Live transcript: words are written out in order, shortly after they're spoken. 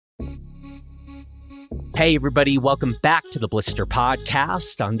Hey, everybody, welcome back to the Blister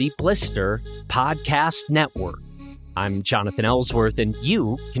Podcast on the Blister Podcast Network. I'm Jonathan Ellsworth, and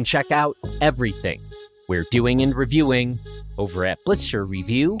you can check out everything we're doing and reviewing over at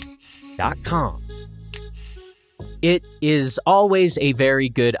blisterreview.com. It is always a very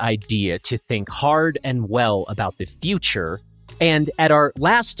good idea to think hard and well about the future. And at our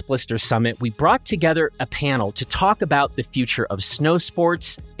last Blister Summit, we brought together a panel to talk about the future of snow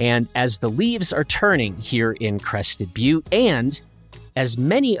sports. And as the leaves are turning here in Crested Butte, and as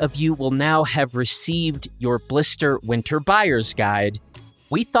many of you will now have received your Blister Winter Buyer's Guide,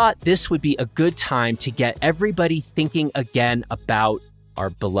 we thought this would be a good time to get everybody thinking again about our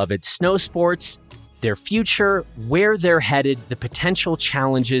beloved snow sports, their future, where they're headed, the potential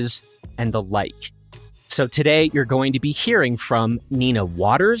challenges, and the like. So today you're going to be hearing from Nina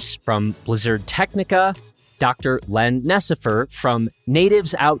Waters from Blizzard Technica, Dr. Len Nessifer from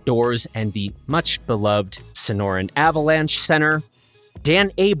Natives Outdoors and the much-beloved Sonoran Avalanche Center,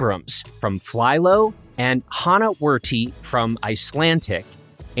 Dan Abrams from Flylow, and Hannah Werty from Icelandic.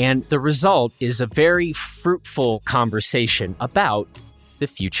 And the result is a very fruitful conversation about the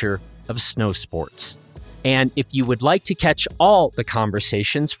future of snow sports. And if you would like to catch all the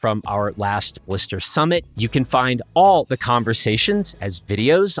conversations from our last Blister Summit, you can find all the conversations as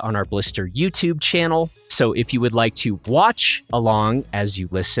videos on our Blister YouTube channel. So if you would like to watch along as you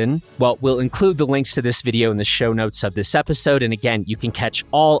listen, well, we'll include the links to this video in the show notes of this episode. And again, you can catch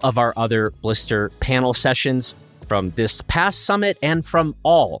all of our other Blister panel sessions from this past summit and from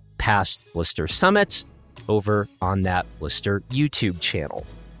all past Blister Summits over on that Blister YouTube channel.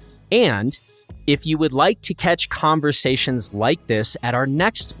 And if you would like to catch conversations like this at our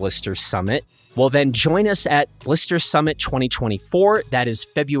next Blister Summit, well, then join us at Blister Summit 2024. That is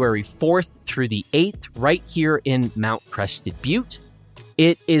February 4th through the 8th, right here in Mount Crested Butte.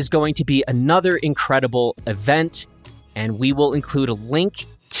 It is going to be another incredible event, and we will include a link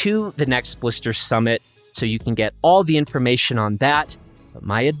to the next Blister Summit so you can get all the information on that. But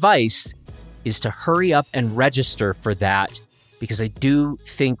my advice is to hurry up and register for that, because I do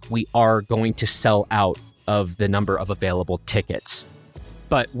think we are going to sell out of the number of available tickets.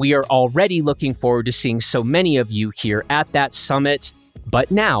 But we are already looking forward to seeing so many of you here at that summit. But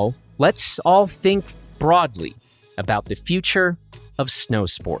now, let's all think broadly about the future of snow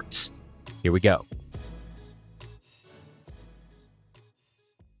sports. Here we go.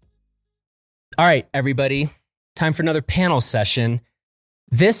 All right, everybody, time for another panel session.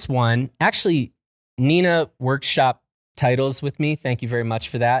 This one, actually, Nina workshop titles with me. Thank you very much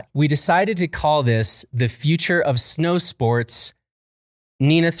for that. We decided to call this The Future of Snow Sports.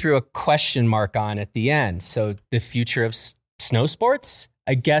 Nina threw a question mark on at the end. So the future of snow sports,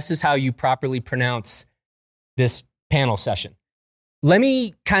 I guess, is how you properly pronounce this panel session. Let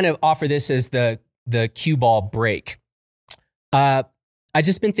me kind of offer this as the cue ball break. I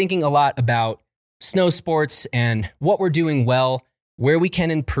just been thinking a lot about snow sports and what we're doing well, where we can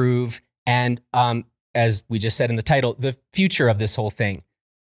improve, and as we just said in the title, the future of this whole thing.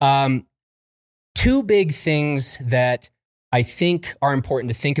 Two big things that I think are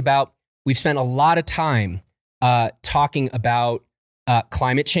important to think about. We've spent a lot of time talking about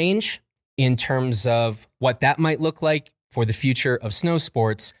climate change in terms of what that might look like for the future of snow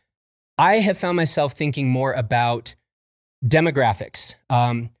sports. I have found myself thinking more about demographics.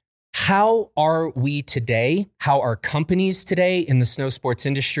 How are we today? How are companies today in the snow sports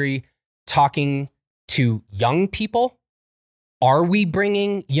industry talking to young people? Are we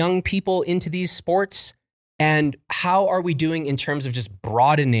bringing young people into these sports? And how are we doing in terms of just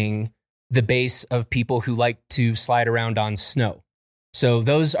broadening the base of people who like to slide around on snow? So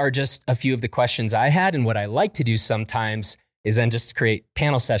those are just a few of the questions I had. And what I like to do sometimes is then just create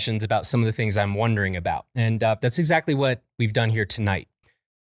panel sessions about some of the things I'm wondering about. And that's exactly what we've done here tonight.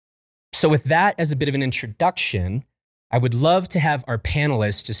 So with that as a bit of an introduction, I would love to have our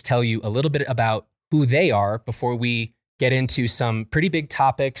panelists just tell you a little bit about who they are before we get into some pretty big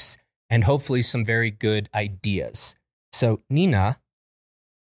topics and hopefully some very good ideas. So Nina,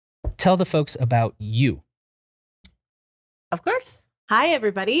 tell the folks about you. Of course. Hi,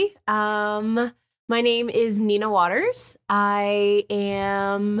 everybody. My name is Nina Waters. I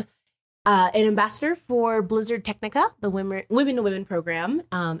am an ambassador for Blizzard Technica, the Women to Women program,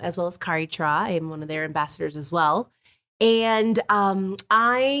 as well as Kari Tra. I am one of their ambassadors as well. And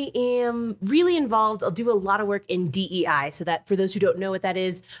I am really involved. I'll do a lot of work in DEI. So that, for those who don't know what that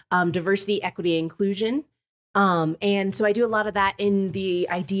is, diversity, equity, inclusion. And so I do a lot of that in the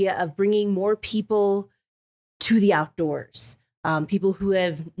idea of bringing more people to the outdoors. People who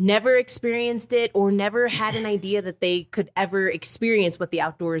have never experienced it or never had an idea that they could ever experience what the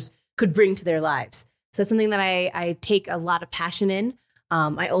outdoors could bring to their lives. So that's something that I take a lot of passion in.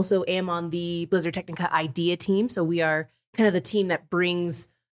 I also am on the Blizzard Technica idea team. So we are kind of the team that brings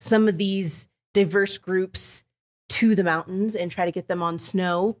some of these diverse groups to the mountains and try to get them on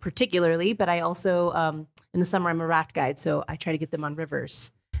snow particularly. But I also, in the summer, I'm a raft guide. So I try to get them on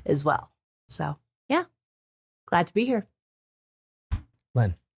rivers as well. So yeah, glad to be here.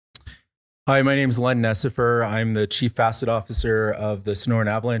 Len. Hi, my name is Len Nessifer. I'm the Chief Facet Officer of the Sonoran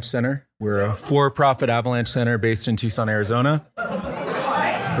Avalanche Center. We're a for-profit avalanche center based in Tucson, Arizona.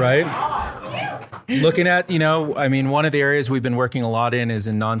 Right? Looking at, one of the areas we've been working a lot in is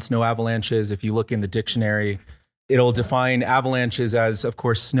in non-snow avalanches. If you look in the dictionary, it'll define avalanches as, of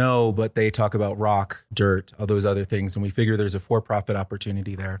course, snow, but they talk about rock, dirt, all those other things. And we figure there's a for-profit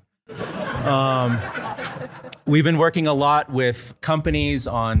opportunity there. We've been working a lot with companies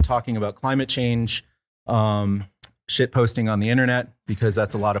on talking about climate change, shit posting on the internet, because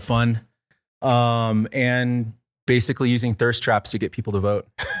that's a lot of fun. And basically using thirst traps to get people to vote.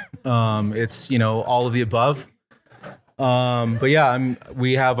 It's, all of the above. But yeah,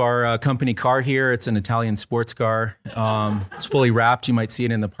 we have our company car here. It's an Italian sports car. It's fully wrapped. You might see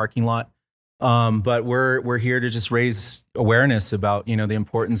it in the parking lot. But we're here to just raise awareness about, the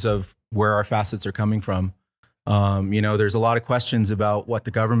importance of where our facets are coming from. There's a lot of questions about what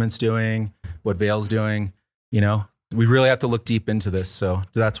the government's doing, what Vail's doing. We really have to look deep into this. So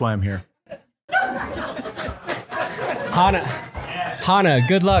that's why I'm here. Hannah,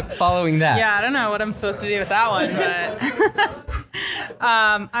 good luck following that. Yeah, I don't know what I'm supposed to do with that one, but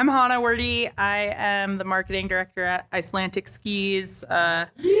I'm Hannah Wordy. I am the marketing director at Icelandic Skis.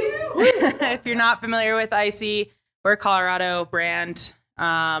 If you're not familiar with Icy, we're a Colorado brand,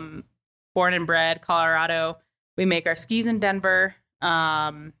 born and bred Colorado. We make our skis in Denver,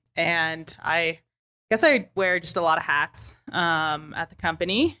 and I guess I wear just a lot of hats at the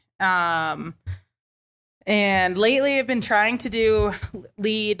company. And lately I've been trying to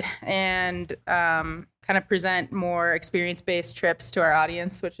lead and kind of present more experience-based trips to our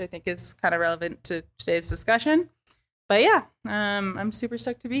audience, which I think is kind of relevant to today's discussion. But yeah, I'm super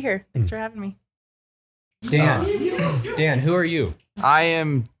stoked to be here. Thanks for having me. Dan, who are you? I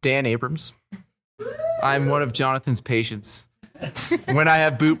am Dan Abrams. I'm one of Jonathan's patients. When I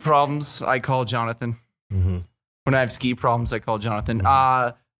have boot problems, I call Jonathan. Mm-hmm. When I have ski problems, I call Jonathan.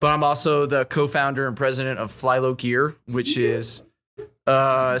 But I'm also the co-founder and president of Flylow Gear, which is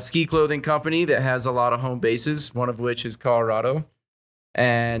a ski clothing company that has a lot of home bases, one of which is Colorado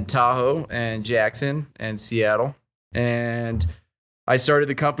and Tahoe and Jackson and Seattle. And I started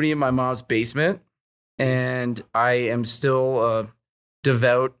the company in my mom's basement, and I am still a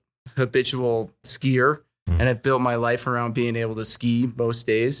devout, habitual skier, and I've built my life around being able to ski most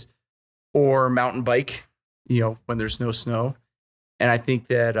days or mountain bike, when there's no snow. And I think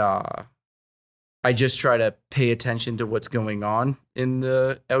that I just try to pay attention to what's going on in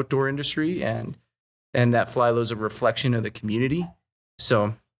the outdoor industry, and that Flylow's a reflection of the community.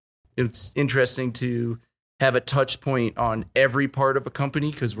 So it's interesting to have a touch point on every part of a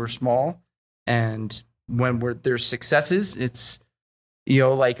company because we're small. And when there's successes, it's,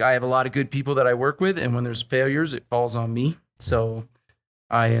 like I have a lot of good people that I work with. And when there's failures, it falls on me. So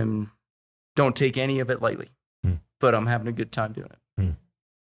don't take any of it lightly, but I'm having a good time doing it.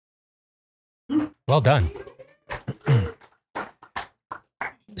 Well done.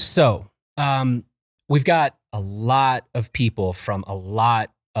 So, we've got a lot of people from a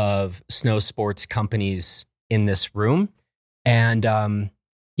lot of snow sports companies in this room. And, I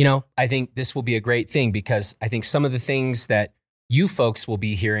think this will be a great thing because I think some of the things that you folks will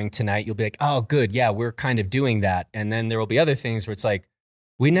be hearing tonight, you'll be like, oh, good. Yeah, we're kind of doing that. And then there will be other things where it's like,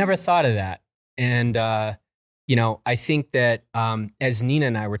 we never thought of that. And, I think that as Nina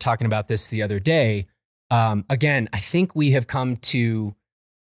and I were talking about this the other day, again, I think we have come to,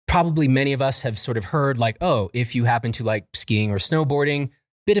 probably many of us have sort of heard like, oh, if you happen to like skiing or snowboarding,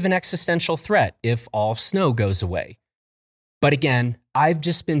 bit of an existential threat if all snow goes away. But again, I've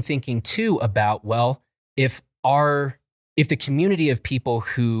just been thinking too about, well, if the community of people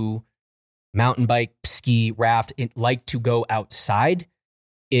who mountain bike, ski, raft, like to go outside,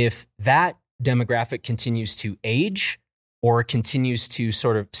 if that demographic continues to age or continues to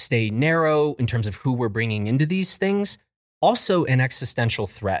sort of stay narrow in terms of who we're bringing into these things, also an existential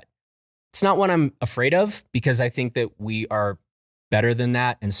threat. It's not what I'm afraid of because I think that we are better than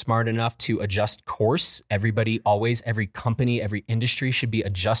that and smart enough to adjust course. Everybody always, every company, every industry should be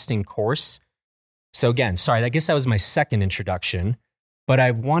adjusting course. So again, sorry, I guess that was my second introduction, but I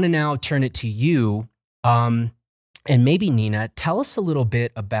want to now turn it to you. And maybe Nina, tell us a little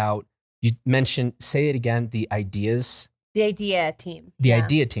bit about, you mentioned, say it again, the ideas The idea team. The Yeah.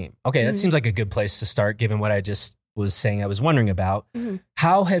 idea team. Okay, that seems like a good place to start, given what I just was saying I was wondering about.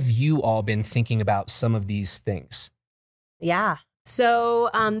 How have you all been thinking about some of these things? Yeah. So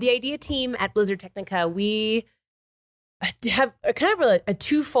the idea team at Blizzard Technica, we have a kind of a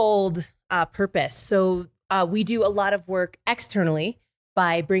twofold purpose. So we do a lot of work externally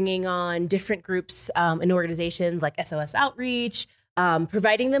by bringing on different groups and organizations like SOS Outreach,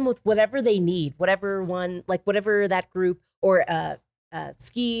 providing them with whatever they need, whatever that group, or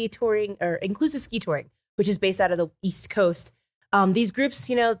ski touring or inclusive ski touring, which is based out of the East Coast. These groups,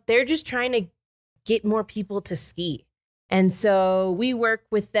 they're just trying to get more people to ski. And so we work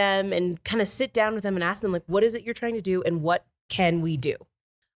with them and kind of sit down with them and ask them, like, what is it you're trying to do and what can we do?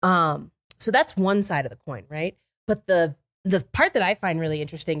 So that's one side of the coin, right? But the part that I find really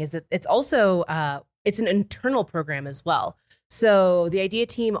interesting is that it's also, it's an internal program as well. So the idea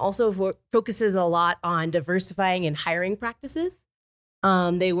team also focuses a lot on diversifying and hiring practices.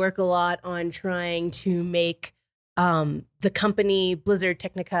 They work a lot on trying to make the company Blizzard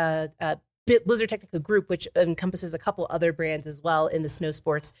Technica Group, which encompasses a couple other brands as well in the snow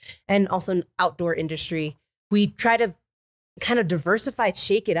sports and also outdoor industry. We try to kind of diversify,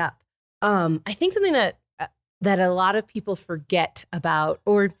 shake it up. I think something that a lot of people forget about,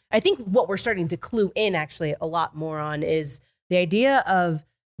 or I think what we're starting to clue in actually a lot more on, is the idea of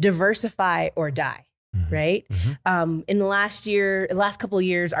diversify or die, right? In the last couple of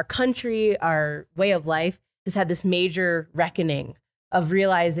years, our country, our way of life has had this major reckoning of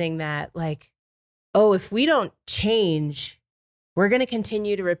realizing that, like, if we don't change, we're going to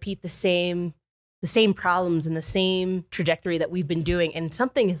continue to repeat the same problems and the same trajectory that we've been doing. And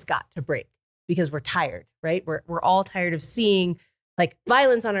something has got to break because we're tired, right? We're all tired of seeing like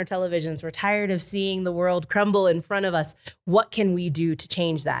violence on our televisions. We're tired of seeing the world crumble in front of us. What can we do to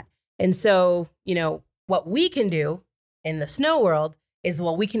change that? And so, what we can do in the snow world is,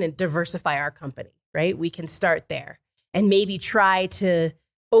 we can diversify our company, right? We can start there and maybe try to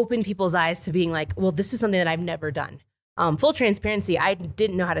open people's eyes to being like, well, this is something that I've never done. Full transparency, I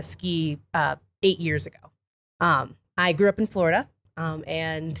didn't know how to ski 8 years ago. I grew up in Florida,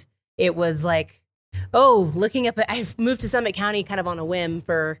 and it was like, looking up, I moved to Summit County kind of on a whim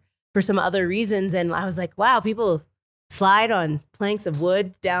for some other reasons. And I was like, wow, people slide on planks of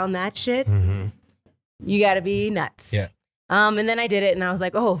wood down that shit. You got to be nuts. Yeah. And then I did it and I was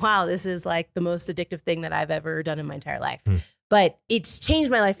like, oh, wow, this is like the most addictive thing that I've ever done in my entire life. But it's changed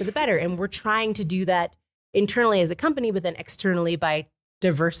my life for the better. And we're trying to do that internally as a company, but then externally by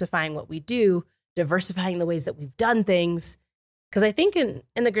diversifying what we do, diversifying the ways that we've done things. Because I think in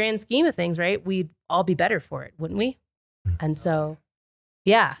the grand scheme of things, right, we'd all be better for it, wouldn't we? And so,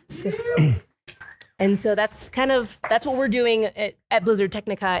 yeah. And so that's what we're doing at Blizzard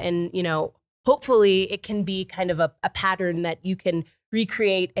Technica. And, hopefully it can be kind of a pattern that you can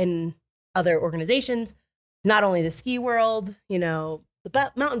recreate in other organizations, not only the ski world, the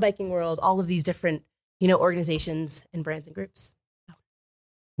mountain biking world, all of these different, organizations and brands and groups.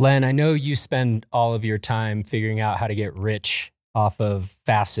 Len, I know you spend all of your time figuring out how to get rich off of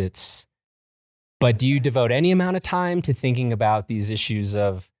facets, but do you devote any amount of time to thinking about these issues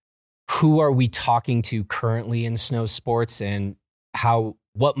of who are we talking to currently in snow sports and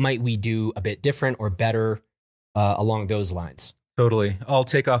what might we do a bit different or better along those lines? Totally. I'll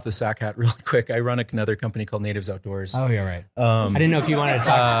take off the sack hat really quick. I run another company called Natives Outdoors. Oh, yeah, right. I didn't know if you wanted to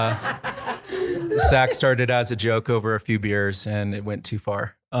talk. Sack started as a joke over a few beers and it went too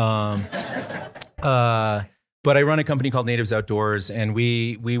far. But I run a company called Natives Outdoors, and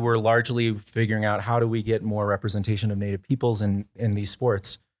we were largely figuring out how do we get more representation of Native peoples in these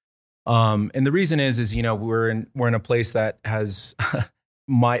sports. And the reason is we're in a place that has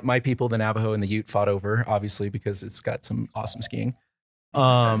my people, the Navajo and the Ute, fought over, obviously, because it's got some awesome skiing.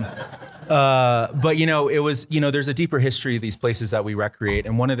 But it was, there's a deeper history of these places that we recreate.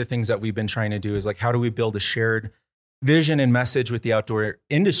 And one of the things that we've been trying to do is like, how do we build a shared vision and message with the outdoor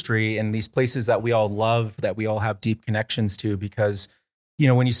industry and these places that we all love, that we all have deep connections to? Because,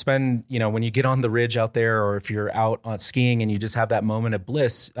 when you spend, when you get on the ridge out there, or if you're out on skiing and you just have that moment of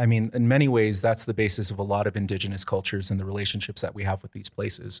bliss, I mean, in many ways, that's the basis of a lot of indigenous cultures and the relationships that we have with these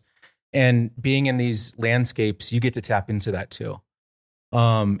places. And being in these landscapes, you get to tap into that too.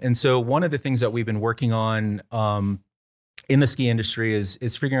 And so one of the things that we've been working on in the ski industry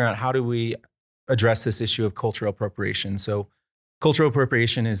is figuring out how do we address this issue of cultural appropriation. So cultural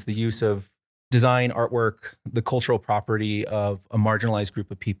appropriation is the use of design, artwork, the cultural property of a marginalized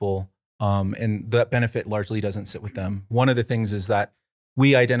group of people, and that benefit largely doesn't sit with them. One of the things is that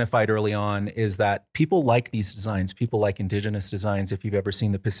we identified early on is that people like these designs. People like indigenous designs. If you've ever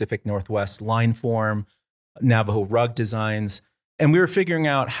seen the Pacific Northwest line form, Navajo rug designs. And we were figuring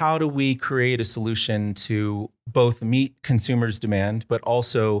out, how do we create a solution to both meet consumers' demand, but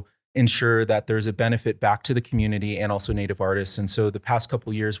also ensure that there's a benefit back to the community and also Native artists. And so the past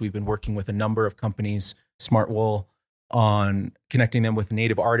couple of years, we've been working with a number of companies, Smart Wool, on connecting them with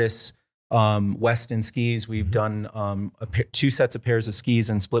Native artists. Weston Skis, we've done 2 sets of pairs of skis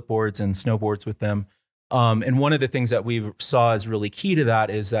and split boards and snowboards with them. And one of the things that we saw is really key to that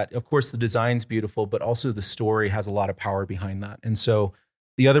is that, of course, the design's beautiful, but also the story has a lot of power behind that. And so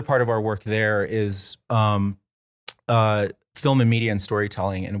the other part of our work there is film and media and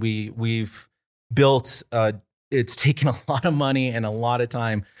storytelling. And we've built, it's taken a lot of money and a lot of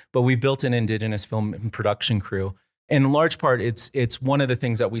time, but we've built an Indigenous film and production crew. And in large part, it's one of the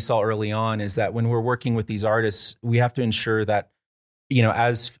things that we saw early on is that when we're working with these artists, we have to ensure that,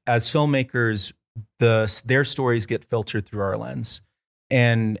 as filmmakers, their stories get filtered through our lens,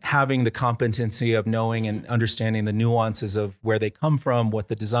 and having the competency of knowing and understanding the nuances of where they come from, what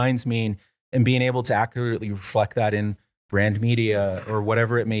the designs mean, and being able to accurately reflect that in brand media or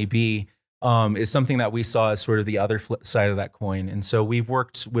whatever it may be, is something that we saw as sort of the other flip side of that coin. And so we've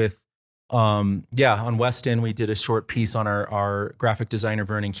worked with, on Weston, we did a short piece on our graphic designer,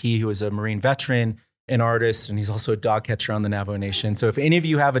 Vernon Key, who is a Marine veteran, an artist, and he's also a dog catcher on the Navajo Nation. So if any of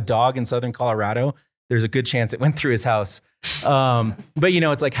you have a dog in Southern Colorado, there's a good chance it went through his house. But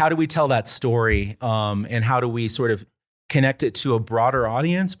it's like, how do we tell that story? And how do we sort of connect it to a broader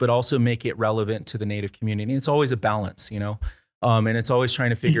audience, but also make it relevant to the Native community? It's always a balance, and it's always trying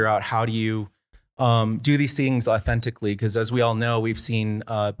to figure out, how do you do these things authentically? Because as we all know, we've seen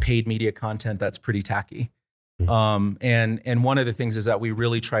paid media content that's pretty tacky. And one of the things is that we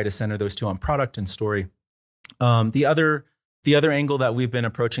really try to center those two on product and story. The other angle that we've been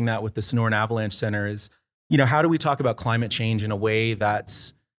approaching that with the Sonoran Avalanche Center is, how do we talk about climate change in a way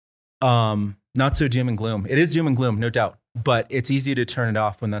that's not so doom and gloom? It is doom and gloom, no doubt, but it's easy to turn it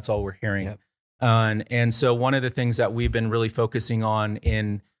off when that's all we're hearing. Yep. And so one of the things that we've been really focusing on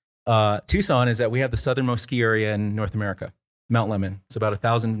in Tucson is that we have the southernmost ski area in North America, Mount Lemmon. It's about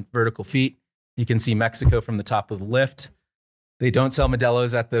 1,000 vertical feet. You can see Mexico from the top of the lift. They don't sell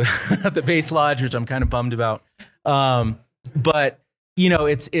Modelo's at the at the base lodge, which I'm kind of bummed about. But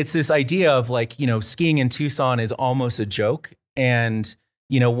it's this idea of like, skiing in Tucson is almost a joke. And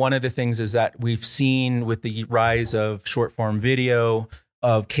one of the things is that we've seen with the rise of short form video,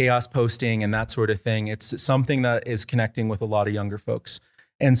 of chaos posting and that sort of thing, it's something that is connecting with a lot of younger folks.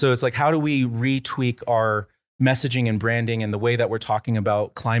 And so it's like, how do we retweak our messaging and branding and the way that we're talking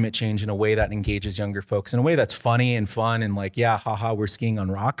about climate change in a way that engages younger folks, in a way that's funny and fun and like, yeah, haha, we're skiing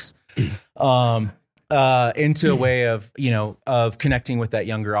on rocks, into a way of, of connecting with that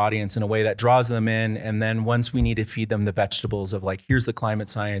younger audience in a way that draws them in. And then once we need to feed them the vegetables of like, here's the climate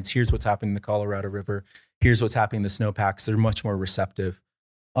science, here's what's happening in the Colorado River, here's what's happening in the snowpacks, they're much more receptive.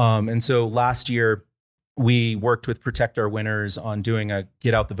 And so last year we worked with Protect Our Winners on doing a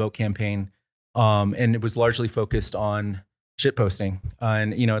Get Out the Vote campaign. And it was largely focused on shit posting.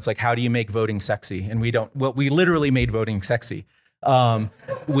 And, it's like, how do you make voting sexy? And we literally made voting sexy.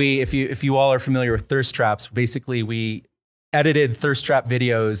 If you all are familiar with thirst traps, basically we edited thirst trap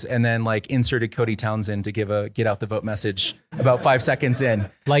videos and then like inserted Cody Townsend to give a Get Out the Vote message about 5 seconds in.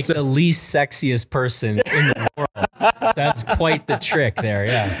 Like the least sexiest person in the world. That's quite the trick there.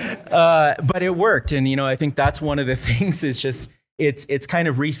 Yeah. But it worked. And, I think that's one of the things is just, it's kind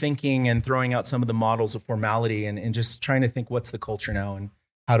of rethinking and throwing out some of the models of formality and just trying to think, what's the culture now and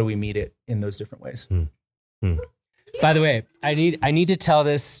how do we meet it in those different ways? By the way, I need to tell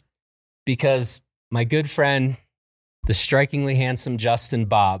this because my good friend, the strikingly handsome Justin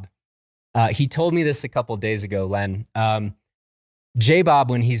Bob, he told me this a couple of days ago, Len. J Bob,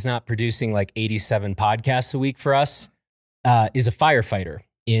 when he's not producing like 87 podcasts a week for us, is a firefighter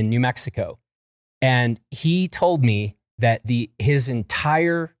in New Mexico. And he told me that his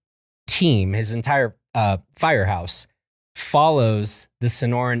entire team, his entire firehouse follows the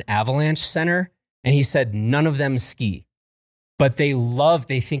Sonoran Avalanche Center. And he said none of them ski, but they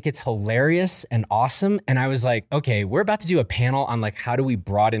think it's hilarious and awesome. And I was like, okay, we're about to do a panel on like, how do we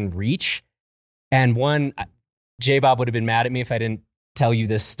broaden reach? And one, J-Bob would have been mad at me if I didn't tell you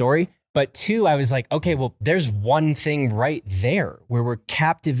this story. But two, I was like, okay, well, there's one thing right there where we're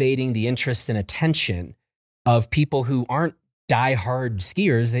captivating the interest and attention of people who aren't diehard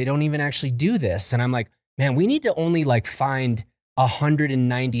skiers. They don't even actually do this. And I'm like, man, we need to only like find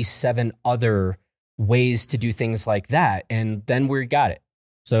 197 other ways to do things like that. And then we got it.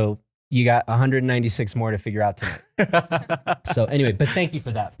 So you got 196 more to figure out tonight. So anyway, but thank you for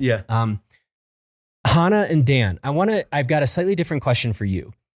that. Yeah. Hannah and Dan, I've got a slightly different question for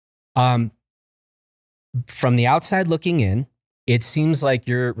you. from the outside looking in, it seems like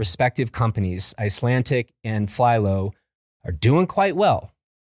your respective companies, Icelantic and Flylow, are doing quite well.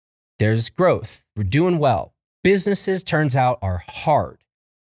 There's growth. We're doing well. Businesses, turns out, are hard.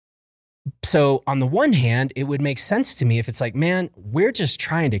 So on the one hand, it would make sense to me if it's like, man, we're just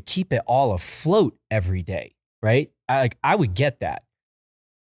trying to keep it all afloat every day, right? I would get that.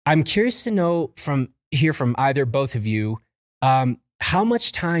 I'm curious to hear from either both of you, how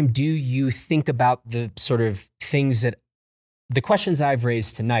much time do you think about the sort of things the questions I've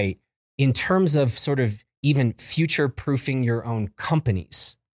raised tonight in terms of sort of even future-proofing your own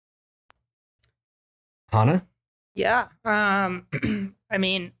companies? Hannah? Yeah. I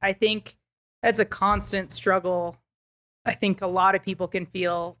mean, I think that's a constant struggle. I think a lot of people can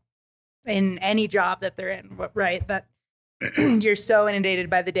feel in any job that they're in, right? That you're so inundated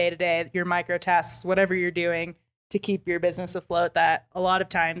by the day-to-day, your micro tasks, whatever you're doing to keep your business afloat, that a lot of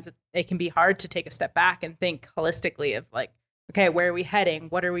times it can be hard to take a step back and think holistically of like, okay, where are we heading?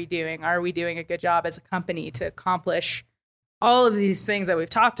 What are we doing? Are we doing a good job as a company to accomplish all of these things that we've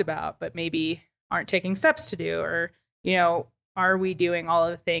talked about, but maybe aren't taking steps to do? Or, are we doing all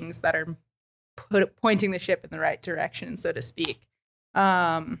of the things that are pointing the ship in the right direction, so to speak?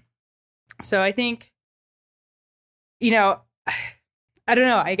 So I think, I don't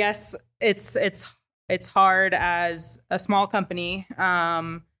know. I guess it's hard as a small company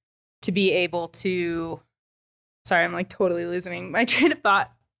to be able to. Sorry, I'm like totally losing my train of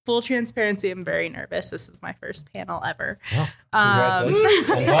thought. Full transparency, I'm very nervous. This is my first panel ever. Oh, congratulations.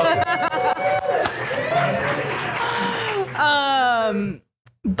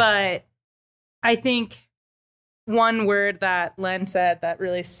 But I think one word that Len said that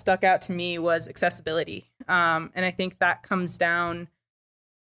really stuck out to me was accessibility. And I think that comes down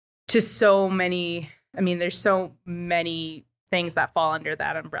to so many. I mean, there's so many things that fall under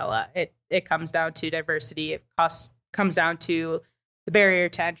that umbrella. It comes down to diversity. It comes down to the barrier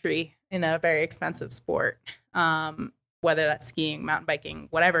to entry in a very expensive sport, whether that's skiing, mountain biking,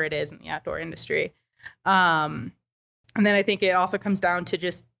 whatever it is in the outdoor industry. And then I think it also comes down to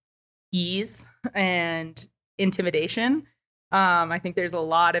just ease and intimidation. I think there's a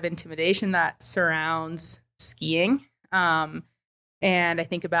lot of intimidation that surrounds skiing. And I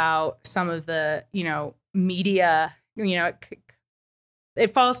think about some of the, media,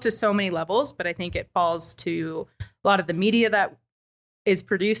 it falls to so many levels, but I think it falls to a lot of the media that is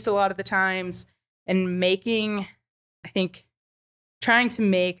produced a lot of the times, and trying to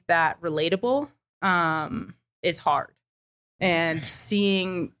make that relatable is hard. And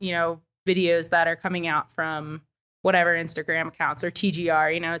seeing, videos that are coming out from whatever Instagram accounts or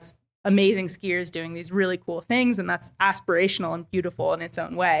TGR, it's amazing skiers doing these really cool things, and that's aspirational and beautiful in its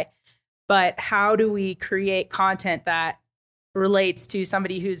own way. But how do we create content that relates to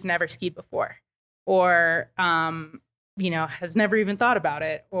somebody who's never skied before, or has never even thought about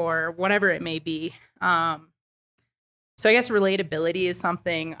it, or whatever it may be? So I guess relatability is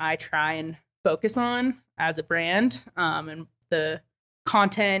something I try and focus on as a brand, and the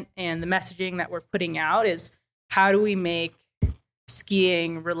content and the messaging that we're putting out is how do we make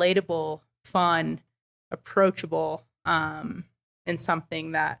skiing relatable, fun, approachable, and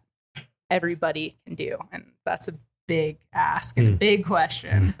something that everybody can do. And that's a big ask and a big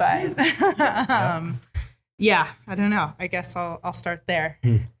question, but yeah, I don't know. I guess I'll start there.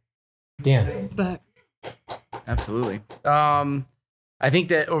 Dan. But Absolutely. I think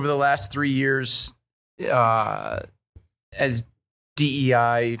that over the last 3 years, as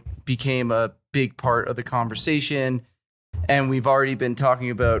DEI became a big part of the conversation, and we've already been talking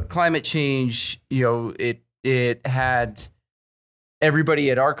about climate change, it had everybody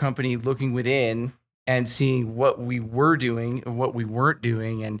at our company looking within and seeing what we were doing and what we weren't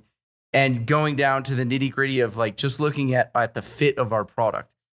doing, and going down to the nitty gritty of like just looking at the fit of our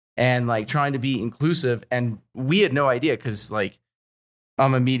product and like trying to be inclusive. And we had no idea, because like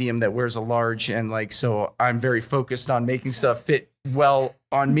I'm a medium that wears a large, and like so I'm very focused on making stuff fit well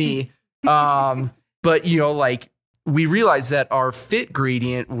on me. But like we realized that our fit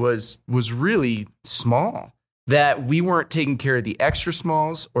gradient was really small, that we weren't taking care of the extra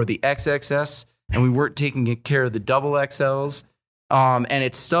smalls or the XXS, and we weren't taking care of the double XLs. And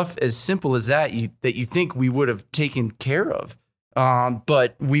it's stuff as simple as that you think we would have taken care of.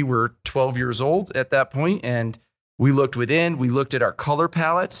 But we were 12 years old at that point, and we looked within, we looked at our color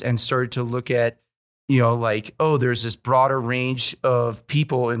palettes and started to look at, like, oh, there's this broader range of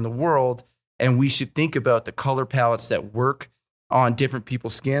people in the world, and we should think about the color palettes that work on different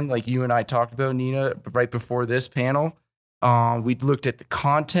people's skin. Like you and I talked about, Nina, right before this panel. We looked at the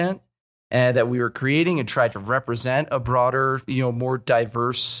content that we were creating and tried to represent a broader, more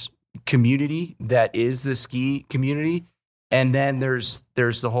diverse community that is the ski community. And then there's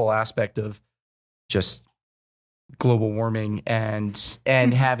the whole aspect of just global warming and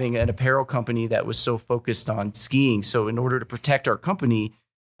having an apparel company that was so focused on skiing. So in order to protect our company,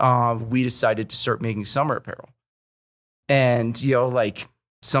 we decided to start making summer apparel. And, like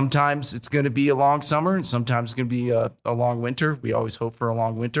sometimes it's going to be a long summer and sometimes it's going to be a long winter. We always hope for a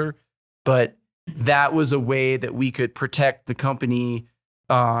long winter, but that was a way that we could protect the company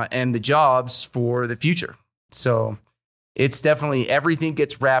and the jobs for the future. So it's definitely, everything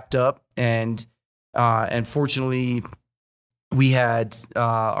gets wrapped up. And fortunately, we had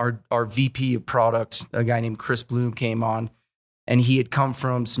our VP of product, a guy named Chris Bloom, came on, and he had come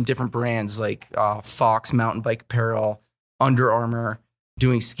from some different brands like Fox mountain bike apparel, Under Armour,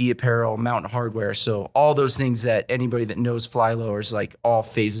 doing ski apparel, mountain hardware. So all those things that anybody that knows Flylow is like all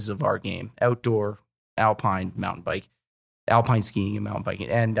phases of our game: outdoor, alpine, mountain bike, alpine skiing, and mountain biking.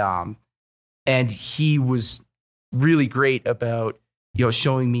 And he was really great about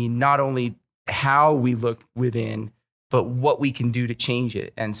showing me not only how we look within, but what we can do to change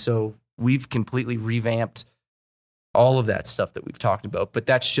it. And so we've completely revamped all of that stuff that we've talked about. But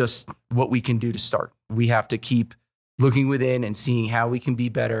that's just what we can do to start. We have to keep looking within and seeing how we can be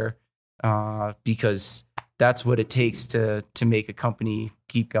better, because that's what it takes to make a company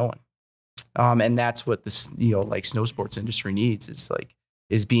keep going. And that's what this, like snow sports industry needs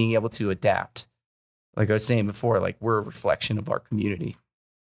is being able to adapt. Like I was saying before, like we're a reflection of our community.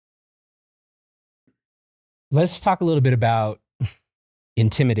 Let's talk a little bit about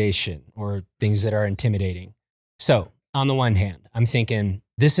intimidation or things that are intimidating. So on the one hand, I'm thinking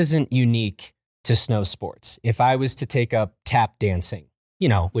this isn't unique to snow sports. If I was to take up tap dancing,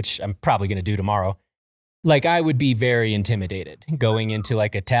 which I'm probably going to do tomorrow, like I would be very intimidated going into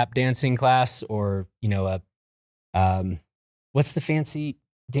like a tap dancing class or, what's the fancy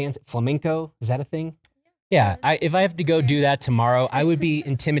dance? Flamenco? Is that a thing? Yeah. If I have to go do that tomorrow, I would be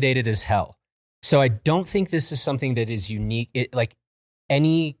intimidated as hell. So I don't think this is something that is unique. Like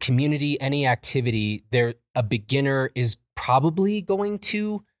any community, any activity, a beginner is probably going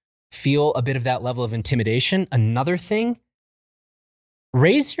to feel a bit of that level of intimidation. Another thing,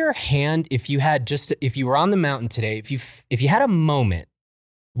 raise your hand if you were on the mountain today, if you had a moment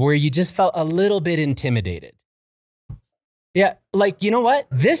where you just felt a little bit intimidated. Yeah, like, you know what?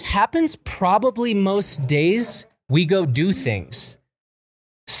 This happens probably most days we go do things.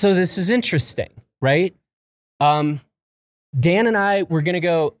 So this is interesting, right? Dan and I were going to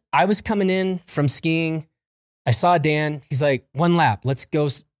go. I was coming in from skiing. I saw Dan. He's like, 1 lap. Let's go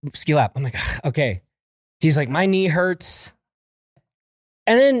ski lap. I'm like, okay. He's like, my knee hurts.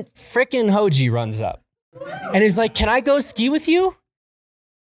 And then frickin' Hoji runs up. And he's like, can I go ski with you?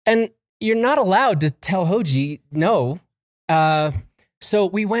 And you're not allowed to tell Hoji no. So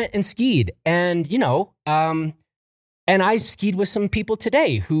we went and skied. And, and I skied with some people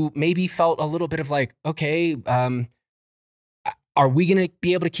today who maybe felt a little bit of like, okay, are we going to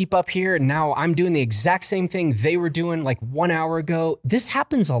be able to keep up here? And now I'm doing the exact same thing they were doing like 1 hour ago. This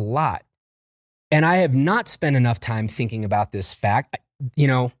happens a lot. And I have not spent enough time thinking about this fact,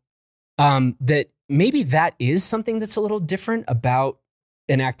 that maybe that is something that's a little different about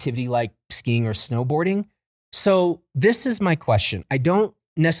an activity like skiing or snowboarding. So this is my question. I don't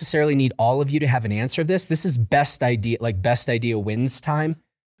necessarily need all of you to have an answer to this. This is best idea wins time.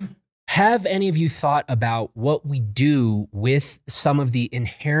 Have any of you thought about what we do with some of the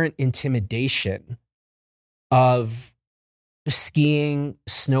inherent intimidation of skiing,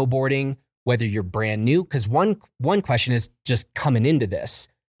 snowboarding, whether you're brand new? Because one question is just coming into this.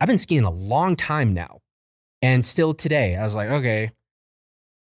 I've been skiing a long time now. And still today, I was like, okay.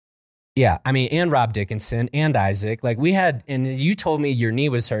 Yeah, I mean, and Rob Dickinson and Isaac, like we had, and you told me your knee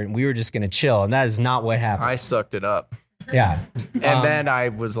was hurt and we were just going to chill. And that is not what happened. I sucked it up. Yeah. And then I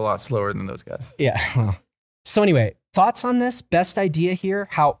was a lot slower than those guys. Yeah. Well, so anyway, thoughts on this? Best idea here?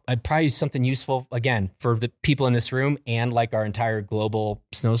 How I'd probably use something useful, again, for the people in this room and like our entire global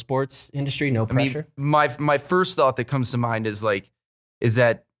snow sports industry. No pressure. I mean, my first thought that comes to mind is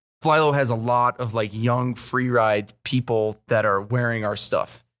that Flylow has a lot of like young freeride people that are wearing our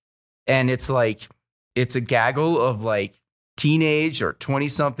stuff. And it's a gaggle of like teenage or 20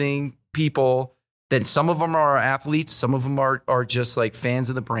 something people. Then some of them are athletes. Some of them are just like fans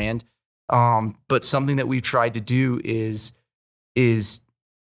of the brand. But something that we've tried to do is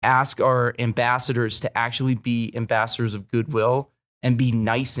ask our ambassadors to actually be ambassadors of goodwill and be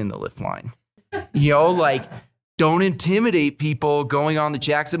nice in the lift line. Like don't intimidate people going on the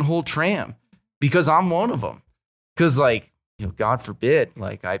Jackson Hole tram, because I'm one of them. Because God forbid,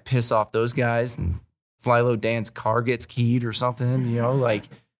 like I piss off those guys and Flylow Dan's car gets keyed or something,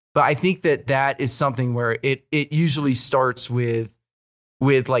 But I think that is something where it usually starts with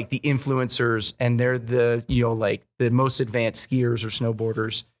like the influencers, and they're the, like the most advanced skiers or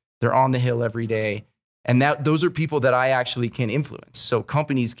snowboarders. They're on the hill every day. And those are people that I actually can influence. So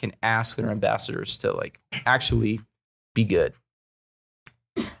companies can ask their ambassadors to like actually be good.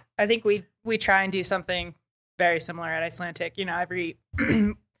 I think we try and do something very similar at Icelantic. Every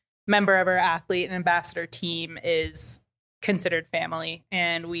member of our athlete and ambassador team is considered family,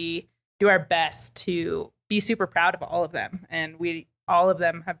 and we do our best to be super proud of all of them. And all of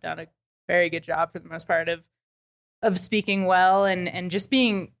them have done a very good job for the most part of speaking well and just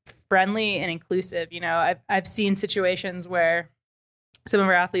being friendly and inclusive. I've seen situations where some of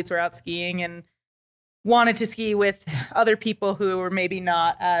our athletes were out skiing and wanted to ski with other people who were maybe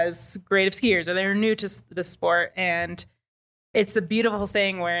not as great of skiers, or they were new to the sport. And it's a beautiful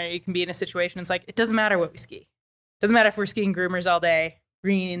thing where you can be in a situation. It's like, it doesn't matter what we ski. It doesn't matter if we're skiing groomers all day,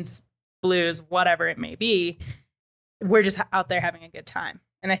 greens, blues, whatever it may be. We're just out there having a good time.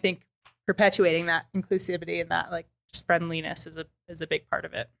 And I think perpetuating that inclusivity and that like just friendliness is a big part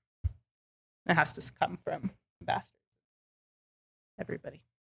of it. It has to come from ambassadors. Everybody.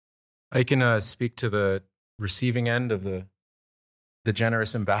 I can speak to the receiving end of the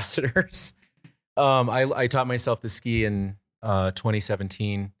generous ambassadors. I taught myself to ski in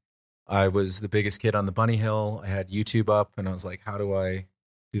 2017. I was the biggest kid on the bunny hill. I had YouTube up, and I was like, how do I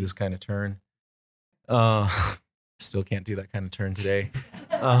do this kind of turn? Still can't do that kind of turn today.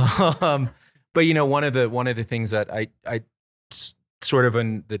 But one of the things that I sort of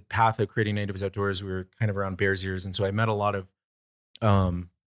in the path of creating Natives Outdoors, we were kind of around Bears Ears, and so I met a lot of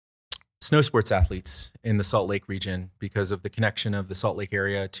snow sports athletes in the Salt Lake region because of the connection of the Salt Lake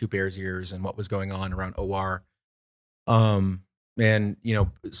area to Bears Ears and what was going on around OR. And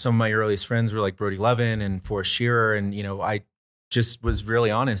some of my earliest friends were like Brody Levin and Forrest Shearer, and I just was really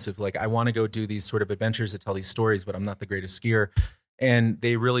honest of like, I want to go do these sort of adventures to tell these stories, but I'm not the greatest skier. And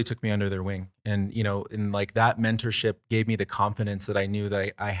they really took me under their wing. And, and like that mentorship gave me the confidence that I knew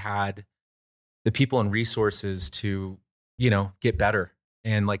that I had the people and resources to, get better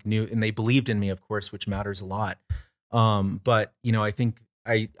and like and they believed in me, of course, which matters a lot. But, I think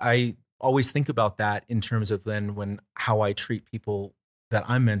I always think about that in terms of then how I treat people that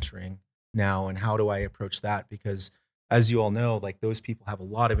I'm mentoring now and how do I approach that? Because as you all know, like those people have a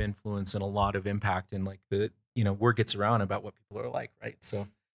lot of influence and a lot of impact, and like word gets around about what people are like. Right. So,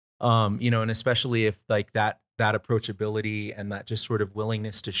 and especially if like that approachability and that just sort of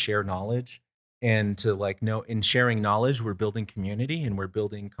willingness to share knowledge and to like know in sharing knowledge, we're building community and we're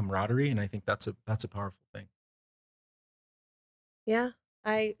building camaraderie. And I think that's a powerful thing. Yeah.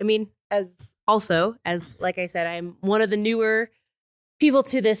 I mean, as like I said, I'm one of the newer people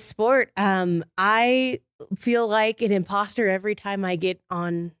to this sport. I feel like an imposter every time I get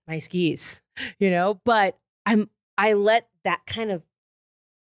on my skis, but I let that kind of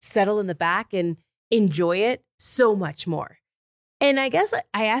settle in the back and enjoy it so much more. And I guess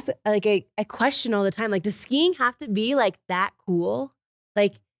I ask, like, I question all the time, like, does skiing have to be like that cool?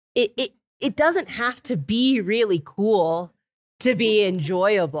 Like it doesn't have to be really cool to be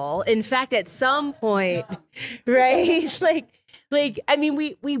enjoyable. In fact, at some point, right? Like, I mean,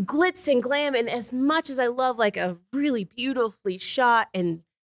 we glitz and glam, and as much as I love like a really beautifully shot and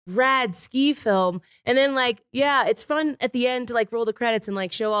rad ski film, and then like, yeah, it's fun at the end to like roll the credits and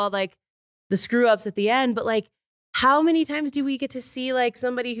like show all like the screw ups at the end. But like, how many times do we get to see like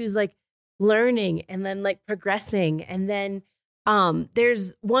somebody who's like learning and then like progressing? And then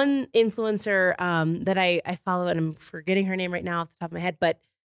there's one influencer that I follow, and I'm forgetting her name right now off the top of my head, but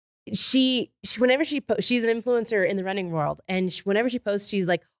she whenever she's an influencer in the running world, and whenever she posts, she's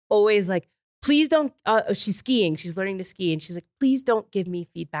like always like, please don't, she's skiing, she's learning to ski, and she's like, please don't give me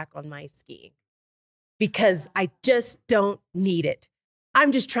feedback on my skiing because I just don't need it.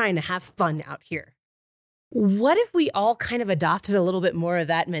 I'm just trying to have fun out here. What if we all kind of adopted a little bit more of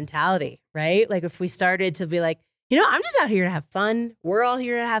that mentality, right? Like if we started to be like, I'm just out here to have fun. We're all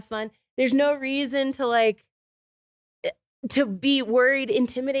here to have fun. There's no reason to like, to be worried,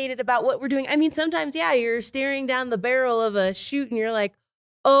 intimidated about what we're doing. I mean, sometimes, yeah, you're staring down the barrel of a chute and you're like,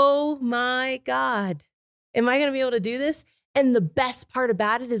 oh my God, am I going to be able to do this? And the best part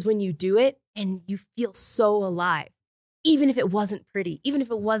about it is when you do it and you feel so alive, even if it wasn't pretty, even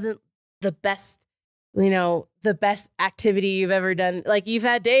if it wasn't the best, the best activity you've ever done. Like you've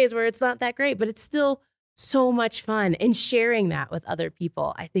had days where it's not that great, but it's still so much fun. And sharing that with other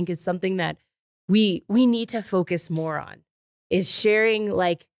people, I think, is something that we need to focus more on, is sharing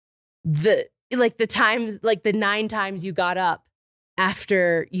like the times, like the 9 times you got up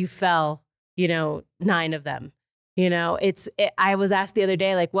after you fell, 9 of them. I was asked the other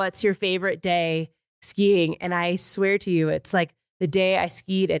day, like, what's your favorite day skiing? And I swear to you, it's like the day I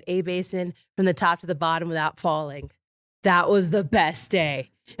skied at A Basin from the top to the bottom without falling. That was the best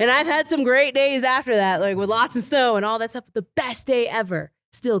day. And I've had some great days after that, like with lots of snow and all that stuff. But the best day ever,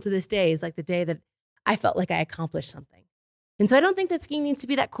 still to this day, is like the day that I felt like I accomplished something. And so I don't think that skiing needs to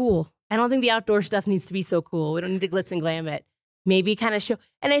be that cool. I don't think the outdoor stuff needs to be so cool. We don't need to glitz and glam it. Maybe kind of show.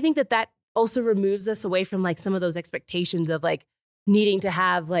 And I think that also removes us away from like some of those expectations of like needing to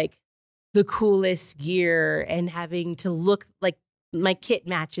have like the coolest gear and having to look like my kit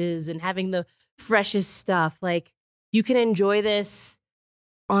matches and having the freshest stuff. Like, you can enjoy this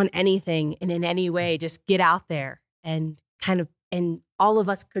on anything and in any way. Just get out there and and all of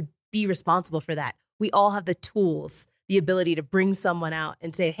us could be responsible for that. We all have the tools, the ability to bring someone out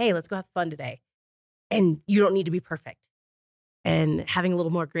and say, hey, let's go have fun today. And you don't need to be perfect. And having a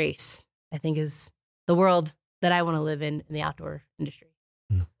little more grace, I think, is the world that I want to live in the outdoor industry.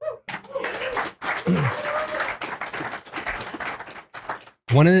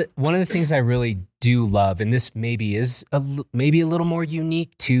 One of the things I really do love, and this maybe is maybe a little more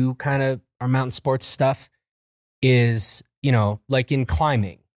unique to kind of our mountain sports stuff, is, like in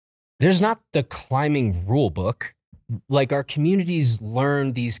climbing, there's not the climbing rule book. Like, our communities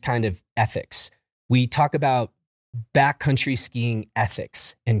learn these kind of ethics. We talk about backcountry skiing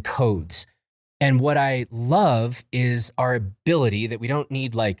ethics and codes. And what I love is our ability that we don't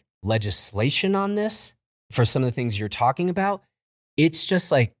need like legislation on this for some of the things you're talking about. It's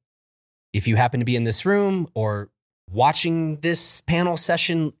just like, if you happen to be in this room or watching this panel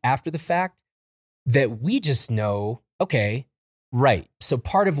session after the fact, that we just know, okay, right. So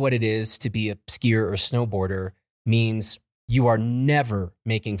part of what it is to be a skier or snowboarder means you are never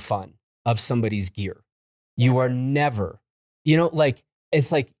making fun of somebody's gear. You are never,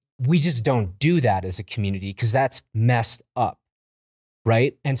 it's like, we just don't do that as a community because that's messed up.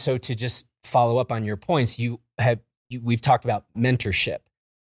 Right. And so to just follow up on your points, we've talked about mentorship,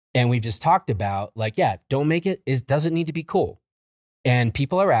 and we've just talked about don't make it doesn't need to be cool. And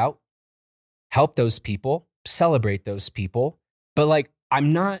people are out, help those people, celebrate those people. But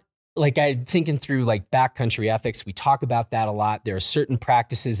I'm thinking through backcountry ethics. We talk about that a lot. There are certain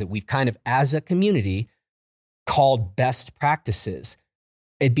practices that we've kind of, as a community, called best practices.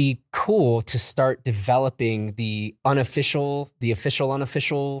 It'd be cool to start developing the official,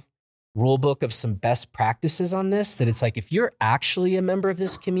 unofficial rule book of some best practices on this, that it's like, if you're actually a member of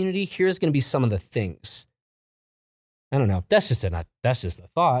this community, here's going to be some of the things. I don't know. That's just a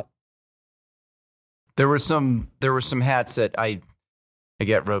thought. There were some hats that I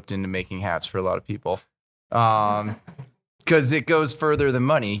get roped into making hats for a lot of people. Cause it goes further than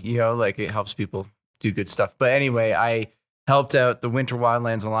money, it helps people do good stuff. But anyway, I helped out the Winter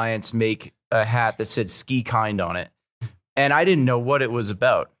Wildlands Alliance make a hat that said Ski Kind on it. And I didn't know what it was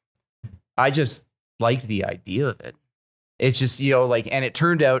about. I just liked the idea of it. It's just, and it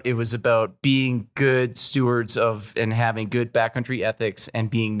turned out it was about being good stewards of and having good backcountry ethics and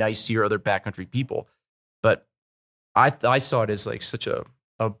being nice to your other backcountry people. But I saw it as such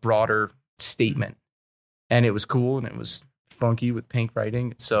a broader statement, and it was cool and it was funky with pink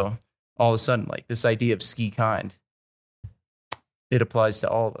writing. So all of a sudden, this idea of Ski Kind, it applies to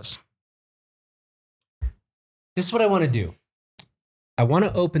all of us. This is what I want to do. I want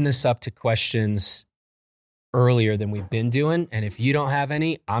to open this up to questions earlier than we've been doing. And if you don't have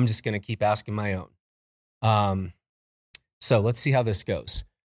any, I'm just going to keep asking my own. So let's see how this goes.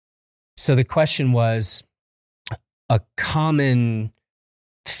 So the question was, a common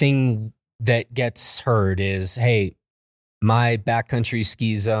thing that gets heard is, hey, my backcountry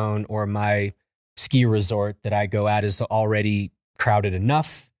ski zone or my ski resort that I go at is already crowded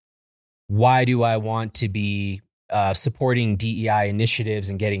enough. Why do I want to be supporting DEI initiatives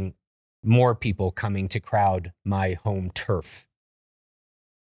and getting more people coming to crowd my home turf?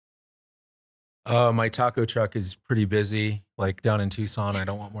 My taco truck is pretty busy, down in Tucson. I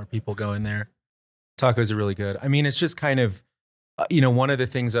don't want more people going there. Tacos are really good. I mean, it's just kind of, one of the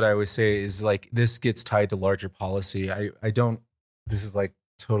things that I always say is this gets tied to larger policy. This is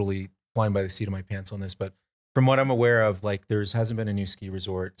totally flying by the seat of my pants on this, but from what I'm aware of, hasn't been a new ski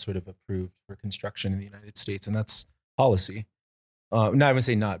resort sort of approved for construction in the United States, and that's policy. No, I would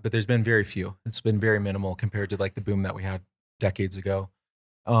say not, but there's been very few. It's been very minimal compared to the boom that we had decades ago.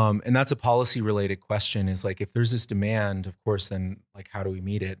 And that's a policy related question, is if there's this demand, of course, then how do we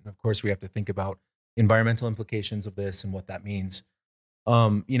meet it? And of course we have to think about environmental implications of this and what that means.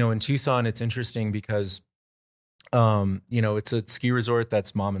 In Tucson, it's interesting because, it's a ski resort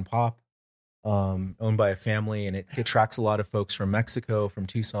that's mom and pop, owned by a family, and it attracts a lot of folks from Mexico, from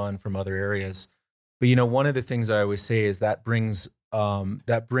Tucson, from other areas. But, one of the things I always say is that brings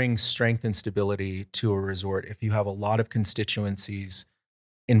strength and stability to a resort if you have a lot of constituencies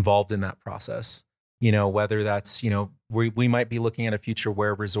involved in that process. Whether that's, we might be looking at a future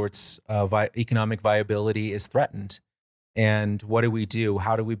where resorts economic viability is threatened. And what do we do?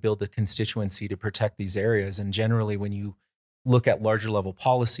 How do we build the constituency to protect these areas? And generally, when you look at larger level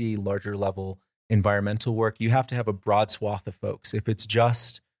policy, larger level environmental work, you have to have a broad swath of folks. If it's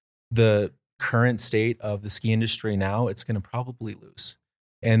just the current state of the ski industry now, it's going to probably lose.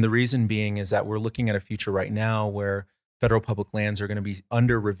 And the reason being is that we're looking at a future right now where federal public lands are going to be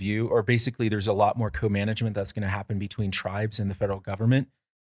under review, or basically there's a lot more co-management that's going to happen between tribes and the federal government.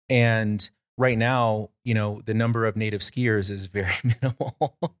 And right now, the number of native skiers is very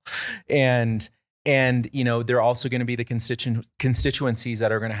minimal. and they're also going to be the constituencies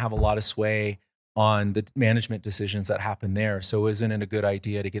that are going to have a lot of sway on the management decisions that happen there. So isn't it a good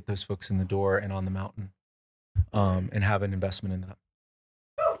idea to get those folks in the door and on the mountain, and have an investment in that?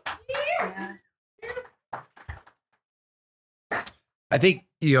 I think,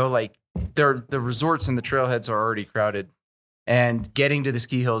 the resorts and the trailheads are already crowded, and getting to the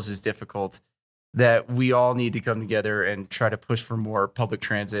ski hills is difficult. That we all need to come together and try to push for more public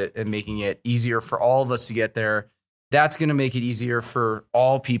transit and making it easier for all of us to get there. That's going to make it easier for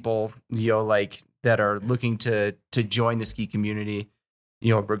all people, that are looking to join the ski community,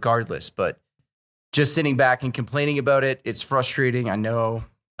 regardless. But just sitting back and complaining about it, it's frustrating. I know.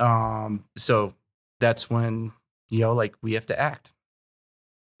 So that's when, we have to act.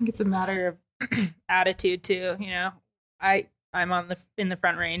 I think it's a matter of attitude too. I'm in the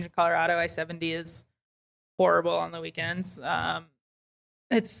Front Range of Colorado. I-70 is horrible on the weekends.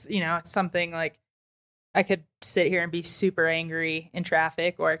 It's something like I could sit here and be super angry in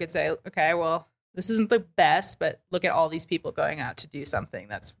traffic, or I could say, okay, well, this isn't the best, but look at all these people going out to do something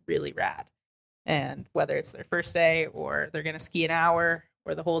that's really rad. And whether it's their first day or they're going to ski an hour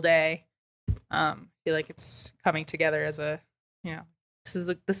or the whole day, I feel like it's coming together as this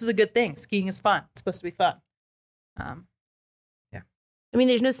is a good thing. Skiing is fun. It's supposed to be fun. I mean,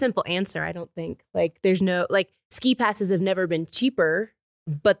 there's no simple answer, I don't think. There's no, ski passes have never been cheaper,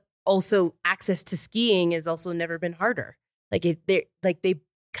 but also access to skiing has also never been harder. They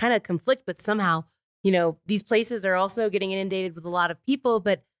kind of conflict, but somehow, these places are also getting inundated with a lot of people.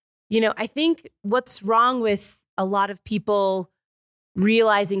 But, I think what's wrong with a lot of people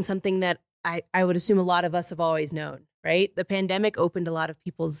realizing something that I would assume a lot of us have always known, right? The pandemic opened a lot of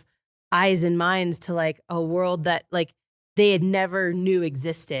people's eyes and minds to a world that they had never knew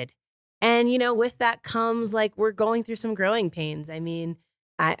existed. And, with that comes we're going through some growing pains. I mean,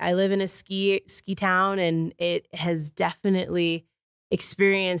 I live in a ski town, and it has definitely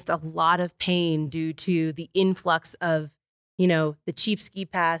experienced a lot of pain due to the influx of, the cheap ski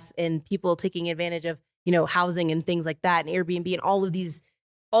pass and people taking advantage of, housing and things like that, and Airbnb and all of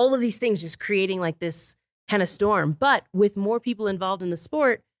these things just creating this kind of storm. But with more people involved in the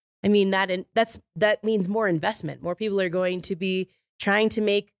sport, I mean, that means more investment. More people are going to be trying to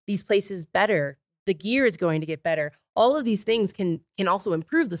make these places better. The gear is going to get better. All of these things can also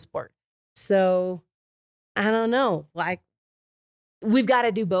improve the sport. So I don't know. We've got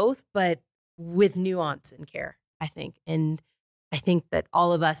to do both, but with nuance and care, I think. And I think that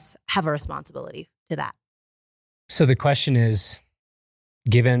all of us have a responsibility to that. So the question is,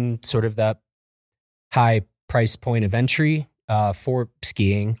 given sort of that high price point of entry for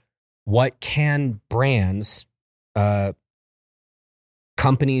skiing, what can brands,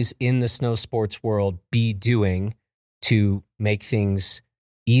 companies in the snow sports world be doing to make things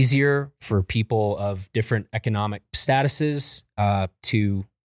easier for people of different economic statuses to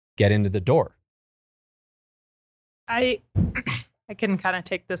get into the door? I can kind of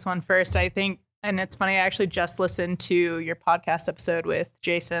take this one first. I think, and it's funny, I actually just listened to your podcast episode with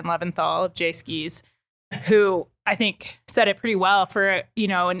Jason Leventhal of J Skis, who I think said it pretty well for,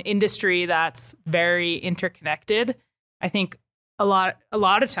 an industry that's very interconnected. I think a lot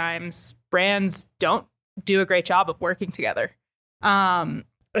of times brands don't do a great job of working together. I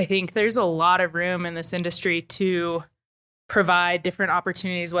think there's a lot of room in this industry to provide different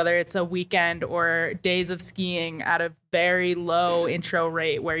opportunities, whether it's a weekend or days of skiing at a very low intro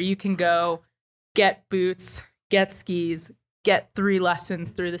rate where you can go get boots, get skis, get 3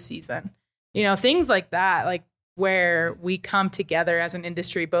 lessons through the season. Things like that, where we come together as an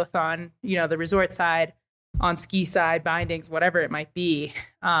industry, both on, the resort side, on ski side, bindings, whatever it might be.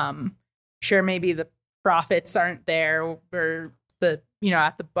 Sure, maybe the profits aren't there, or the,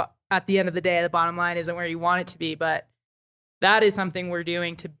 at the end of the day, the bottom line isn't where you want it to be, but that is something we're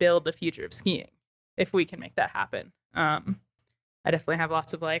doing to build the future of skiing, if we can make that happen. I definitely have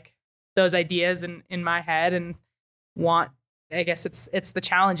lots of those ideas in my head and I guess it's the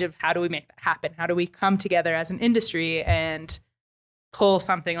challenge of how do we make that happen? How do we come together as an industry and pull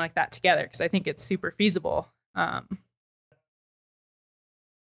something like that together? Because I think it's super feasible.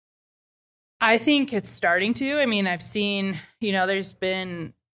 I think it's starting to. I mean, I've seen, there's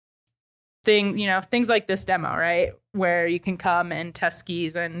been things like this demo, right? Where you can come and test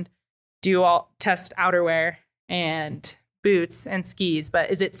skis and test outerwear and boots and skis. But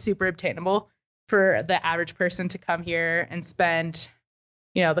is it super obtainable for the average person to come here and spend,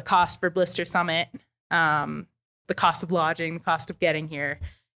 the cost for Blister Summit, the cost of lodging, the cost of getting here?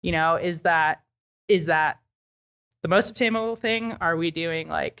 Is that the most obtainable thing? Are we doing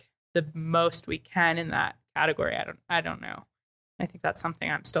like the most we can in that category? I don't know. I think that's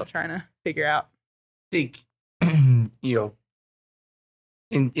something I'm still trying to figure out. I think,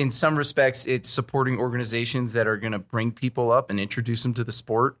 in some respects, it's supporting organizations that are going to bring people up and introduce them to the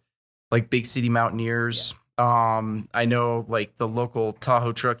sport, like Big City Mountaineers. Yeah. I know like the local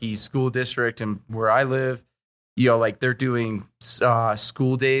Tahoe Truckee school district and where I live, like they're doing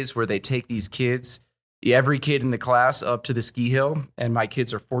school days where they take these kids, every kid in the class up to the ski hill, and my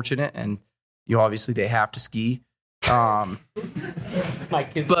kids are fortunate, and obviously they have to ski. My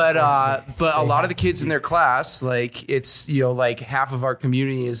kids, but a lot of the kids in their class, like it's like half of our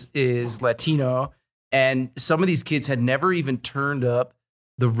community is Latino, and some of these kids had never even turned up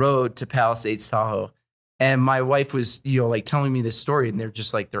the road to Palisades Tahoe, and my wife was like telling me this story, and they're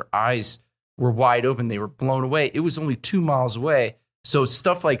just like their eyes were wide open, they were blown away. It was only 2 miles away. So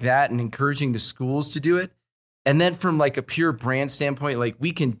stuff like that and encouraging the schools to do it. And then from like a pure brand standpoint, like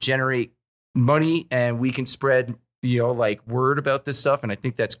we can generate money and we can spread, like word about this stuff. And I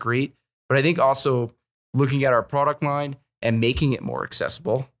think that's great. But I think also looking at our product line and making it more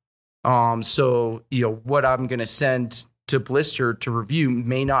accessible. So, what I'm going to send to Blister to review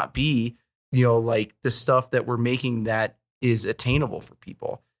may not be, like the stuff that we're making that is attainable for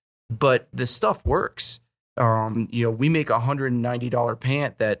people, but the stuff works. We make $190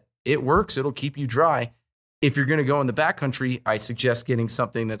 pant that it works. It'll keep you dry. If you're going to go in the backcountry, I suggest getting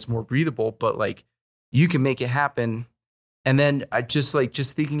something that's more breathable, but like you can make it happen. And then I just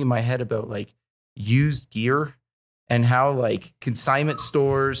thinking in my head about like used gear and how like consignment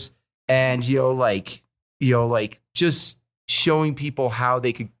stores and, just showing people how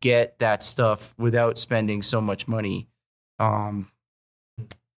they could get that stuff without spending so much money. Not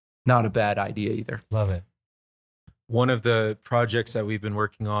a bad idea either. Love it. One of the projects that we've been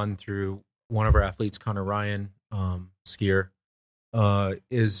working on through one of our athletes, Connor Ryan, skier,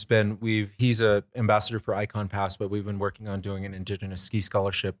 he's a ambassador for Icon Pass, but we've been working on doing an Indigenous ski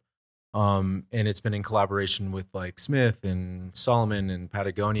scholarship. And it's been in collaboration with like Smith and Solomon and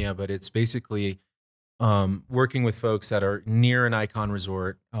Patagonia, but it's basically working with folks that are near an Icon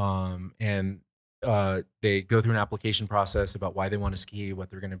resort. And they go through an application process about why they want to ski, what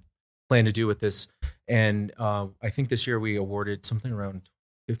they're going to plan to do with this. And I think this year we awarded something around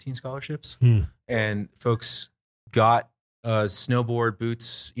 15 scholarships, and folks got snowboard,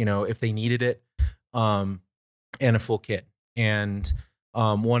 boots, if they needed it, and a full kit. And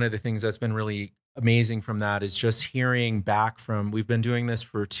one of the things that's been really amazing from that is just hearing back we've been doing this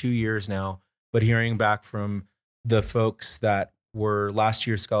for 2 years now, but hearing back from the folks that were last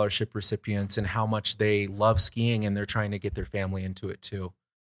year's scholarship recipients and how much they love skiing and they're trying to get their family into it too.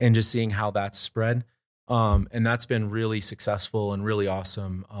 And just seeing how that's spread. And that's been really successful and really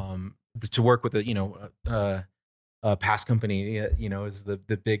awesome. To work with a pass company, is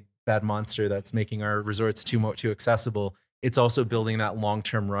the big bad monster that's making our resorts too accessible. It's also building that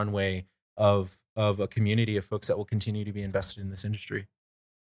long-term runway of a community of folks that will continue to be invested in this industry.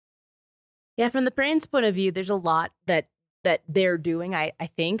 Yeah, from the brand's point of view, there's a lot that they're doing. I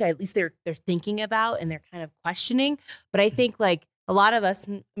think at least they're thinking about and they're kind of questioning. But I think like a lot of us,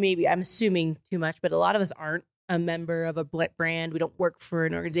 maybe I'm assuming too much, but a lot of us aren't a member of a brand. We don't work for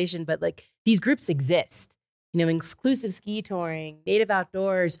an organization, but like these groups exist. Exclusive ski touring, native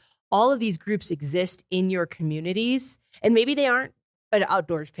outdoors, all of these groups exist in your communities. And maybe they aren't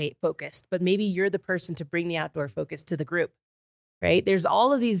outdoors focused, but maybe you're the person to bring the outdoor focus to the group, right? There's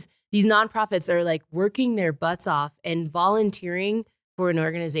all of these nonprofits are like working their butts off and volunteering for an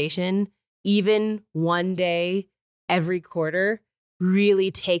organization, even one day every quarter, really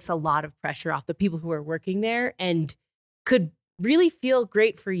takes a lot of pressure off the people who are working there and could really feel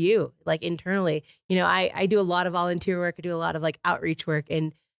great for you, like internally. I do a lot of volunteer work. I do a lot of like outreach work.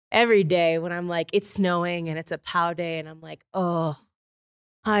 And every day when I'm like, it's snowing and it's a POW day and I'm like, oh,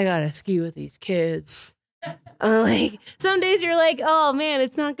 I got to ski with these kids. Like some days you're like, oh man,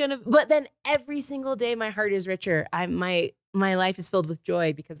 it's not going to, but then every single day my heart is richer. My my life is filled with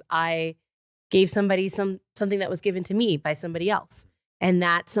joy because I gave somebody something that was given to me by somebody else. And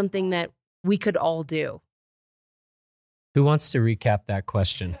that's something that we could all do. Who wants to recap that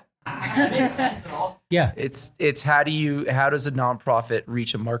question? Makes sense at all. Yeah. It's how does a nonprofit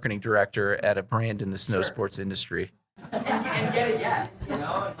reach a marketing director at a brand in the snow sports industry? And get a yes, and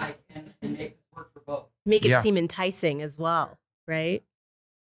and make this work for both. Make it seem enticing as well, right?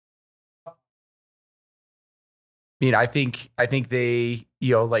 I mean, I think they,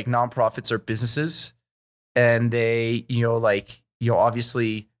 like nonprofits are businesses, and they,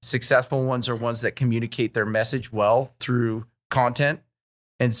 obviously successful ones are ones that communicate their message well through content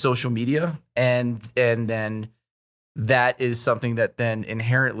and social media. And then that is something that then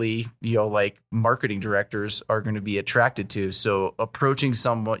inherently, marketing directors are going to be attracted to. So approaching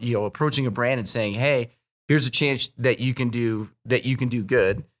a brand and saying, hey, here's a chance that you can do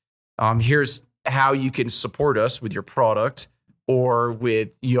good. Here's how you can support us with your product or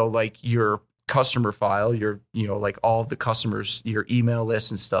with, your customer file, your, all of the customers, your email list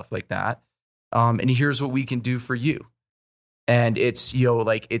and stuff like that. And here's what we can do for you. And it's,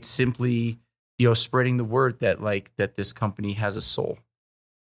 it's simply, spreading the word that this company has a soul.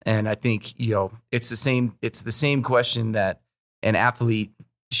 And I think, it's the same question that an athlete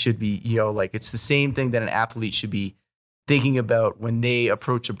should be, it's the same thing that an athlete should be thinking about when they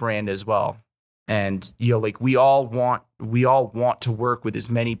approach a brand as well. And, we all want to work with as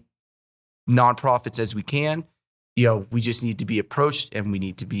many nonprofits as we can. We just need to be approached, and we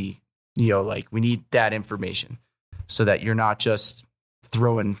need to be, we need that information so that you're not just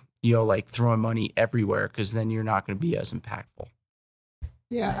throwing money everywhere, because then you're not going to be as impactful.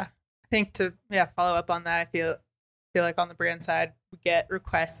 Yeah. I think to follow up on that, I feel like on the brand side, we get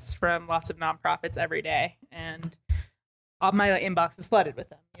requests from lots of nonprofits every day, and all my inbox is flooded with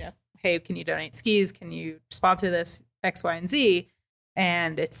them. Hey, can you donate skis? Can you sponsor this X, Y, and Z?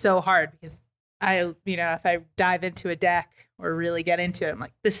 And it's so hard because if I dive into a deck or really get into it, I'm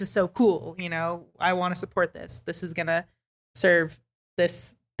like, this is so cool. I want to support this. This is going to serve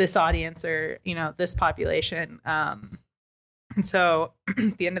this audience or, this population. And so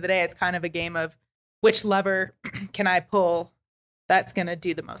at the end of the day, it's kind of a game of which lever can I pull that's going to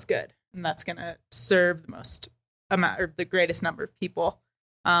do the most good, and that's going to serve the most amount or the greatest number of people.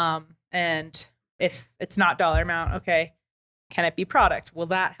 And if it's not dollar amount, okay, can it be product? Will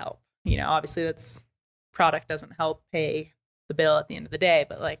that help? Obviously that's product doesn't help pay the bill at the end of the day,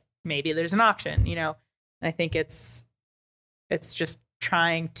 but maybe there's an auction, and I think it's just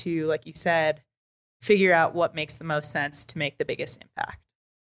trying to, like you said, figure out what makes the most sense to make the biggest impact.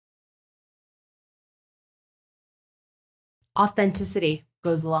 Authenticity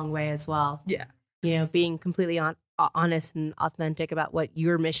goes a long way as well. Yeah. Being completely honest and authentic about what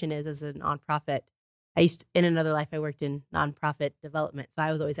your mission is as a nonprofit. In another life, I worked in nonprofit development. So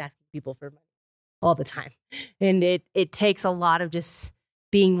I was always asking people for money all the time. And it takes a lot of just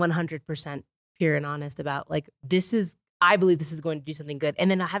being 100% pure and honest about I believe this is going to do something good.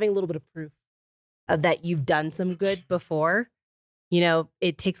 And then having a little bit of proof of that you've done some good before.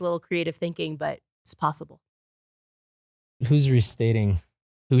 It takes a little creative thinking, but it's possible. Who's recapping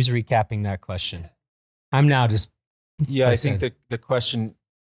that question? I'm now just... Yeah, I think the question,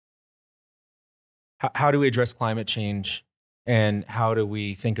 how do we address climate change, and how do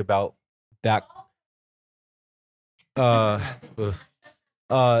we think about that?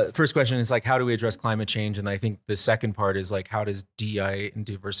 First question is how do we address climate change? And I think the second part is how does DEI and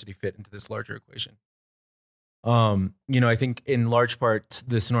diversity fit into this larger equation? I think in large part,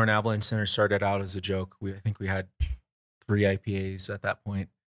 the Sonoran Avalanche Center started out as a joke. I think we had 3 IPAs at that point.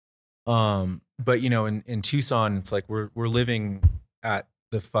 But in Tucson, it's we're living at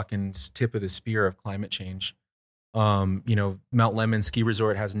the fucking tip of the spear of climate change. Mount Lemmon Ski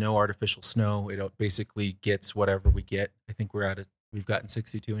Resort has no artificial snow. It basically gets whatever we get. I think we've gotten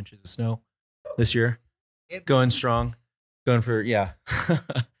 62 inches of snow this year. Going strong, going for, a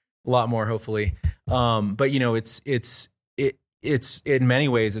lot more, hopefully. But it's in many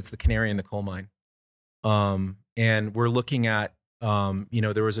ways, it's the canary in the coal mine. And we're looking at,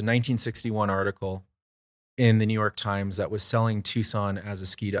 there was a 1961 article in the New York Times that was selling Tucson as a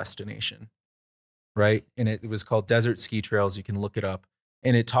ski destination, right? And it was called Desert Ski Trails. You can look it up.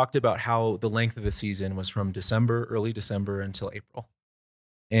 And it talked about how the length of the season was from early December until April.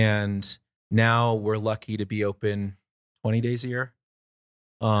 And now we're lucky to be open 20 days a year.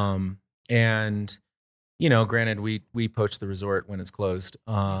 And, granted, we poach the resort when it's closed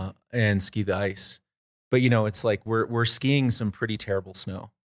and ski the ice. But, it's we're skiing some pretty terrible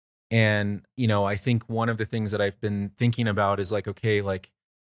snow. And, I think one of the things that I've been thinking about is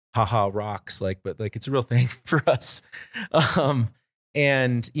haha rocks, like, but like it's a real thing for us.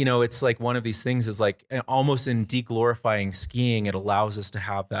 And it's like one of these things is like almost in deglorifying skiing, it allows us to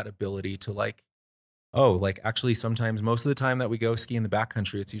have that ability to like, oh, like actually sometimes most of the time that we go ski in the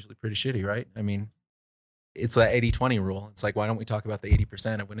backcountry, it's usually pretty shitty, right? I mean, it's that 80-20 rule. It's like, why don't we talk about the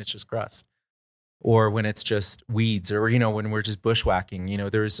 80% of when it's just crust? Or when it's just weeds, or, when we're just bushwhacking,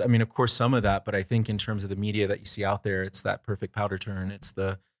 there's, I mean, of course, some of that, but I think in terms of the media that you see out there, it's that perfect powder turn. It's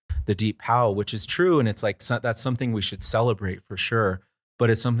the deep pow, which is true. And it's like, that's something we should celebrate for sure. But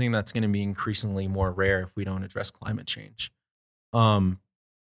it's something that's going to be increasingly more rare if we don't address climate change. I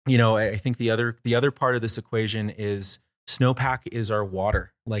think the other part of this equation is snowpack is our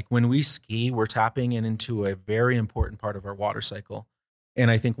water. Like when we ski, we're tapping into a very important part of our water cycle. And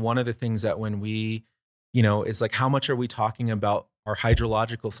I think one of the things that when we, it's like, how much are we talking about our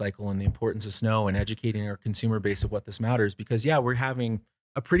hydrological cycle and the importance of snow and educating our consumer base of what this matters? Because we're having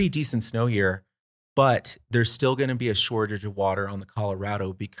a pretty decent snow year, but there's still going to be a shortage of water on the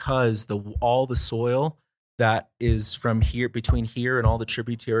Colorado because all the soil that is from here, between here and all the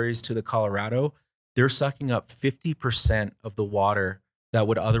tributaries to the Colorado, they're sucking up 50% of the water that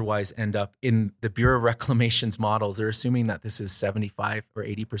would otherwise end up in the Bureau of Reclamation's models. They're assuming that this is 75 or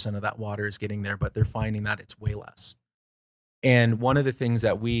 80% of that water is getting there, but they're finding that it's way less. And one of the things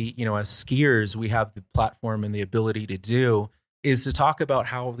that we, as skiers, we have the platform and the ability to do is to talk about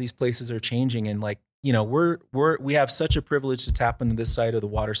how these places are changing. And like, we have such a privilege to tap into this side of the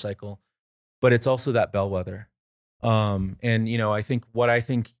water cycle, but it's also that bellwether. And I think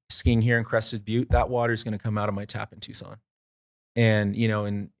skiing here in Crested Butte, that water is going to come out of my tap in Tucson. And,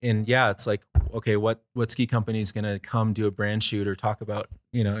 it's like, okay, what ski company is going to come do a brand shoot or talk about,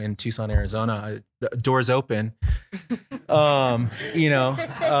 in Tucson, Arizona, the doors open. I'm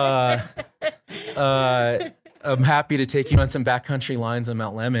happy to take you on some backcountry lines on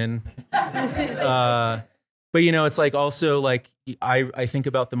Mount Lemmon. But it's like also like I think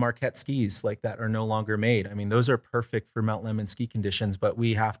about the Marquette skis like that are no longer made. I mean, those are perfect for Mount Lemmon ski conditions, but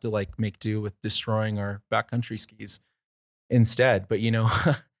we have to like make do with destroying our backcountry skis instead. But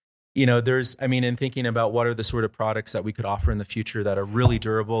there's, I mean, in thinking about what are the sort of products that we could offer in the future that are really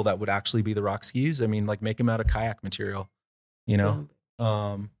durable, that would actually be the rock skis. I mean, like make them out of kayak material.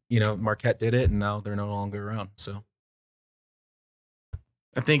 Marquette did it, and now they're no longer around. So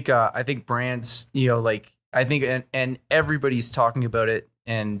I think brands, I think, and everybody's talking about it,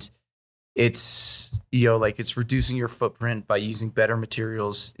 and it's, it's reducing your footprint by using better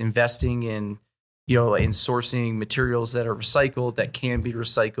materials, investing in, in sourcing materials that are recycled, that can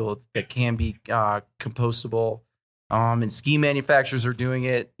be compostable. And ski manufacturers are doing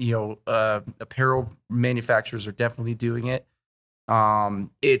it. Apparel manufacturers are definitely doing it. But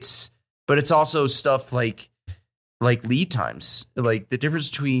it's also stuff like lead times, like the difference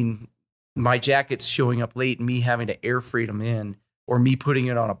between my jackets showing up late and me having to air freight them in, or me putting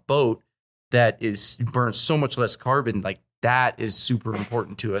it on a boat that burns so much less carbon. Like that is super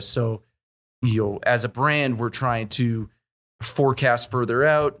important to us. So, as a brand, we're trying to forecast further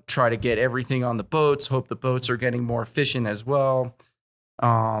out, try to get everything on the boats, hope the boats are getting more efficient as well.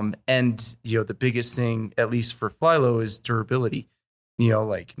 And the biggest thing, at least for Flylow, is durability.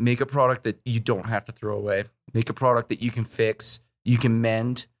 Like make a product that you don't have to throw away. Make a product that you can fix, you can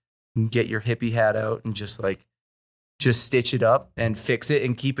mend, and get your hippie hat out and just stitch it up and fix it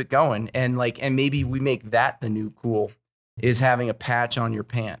and keep it going. And maybe we make that the new cool, is having a patch on your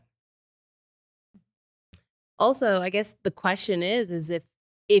pant. Also, I guess the question is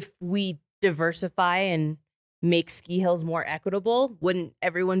if we diversify and make ski hills more equitable, wouldn't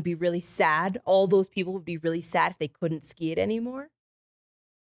everyone be really sad? All those people would be really sad if they couldn't ski it anymore.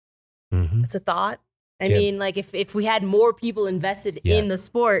 Mm-hmm. It's a thought. I mean, like if we had more people invested in the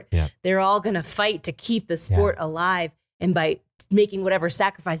sport, they're all going to fight to keep the sport alive, and by making whatever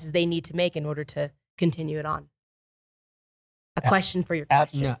sacrifices they need to make in order to continue it on. A question for your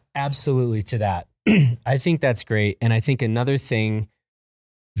question. No, absolutely to that. I think that's great. And I think another thing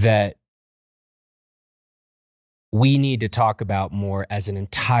that we need to talk about more as an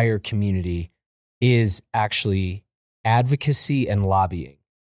entire community is actually advocacy and lobbying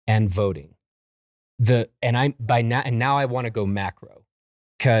and voting. Now I want to go macro,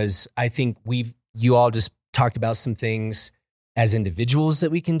 because I think you all just talked about some things as individuals that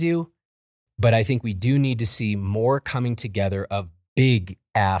we can do, but I think we do need to see more coming together of big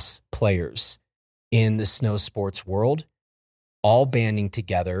ass players in the snow sports world, all banding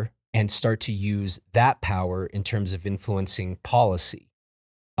together and start to use that power in terms of influencing policy.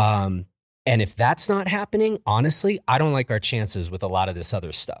 And if that's not happening, honestly, I don't like our chances with a lot of this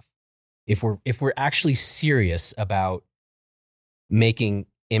other stuff. If we're actually serious about making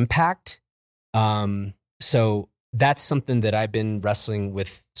impact. So that's something that I've been wrestling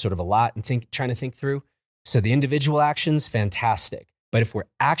with sort of a lot and trying to think through. So the individual actions, fantastic. But if we're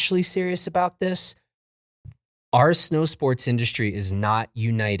actually serious about this, our snow sports industry is not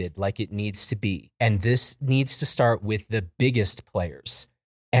united like it needs to be. And this needs to start with the biggest players.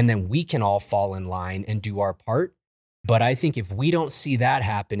 And then we can all fall in line and do our part. But I think if we don't see that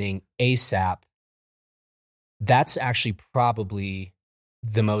happening ASAP, that's actually probably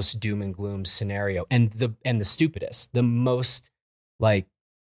the most doom and gloom scenario and the stupidest, the most like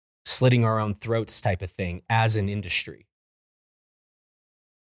slitting our own throats type of thing as an industry.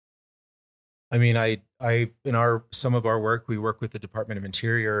 I mean, I in some of our work, we work with the Department of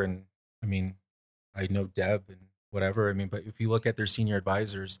Interior, and I mean, I know Deb and whatever. I mean, but if you look at their senior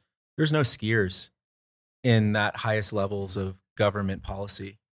advisors, there's no skiers in that highest levels of government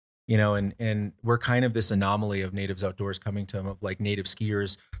policy, you know, and we're kind of this anomaly of Natives Outdoors coming to them, of like native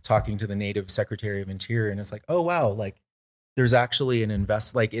skiers talking to the native Secretary of Interior. And it's like, oh, wow, like there's actually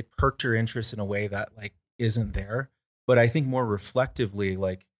like it perked your interest in a way that like isn't there. But I think more reflectively,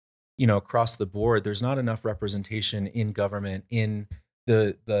 like, you know, across the board, there's not enough representation in government, in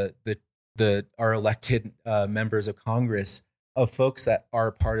our elected members of Congress, of folks that are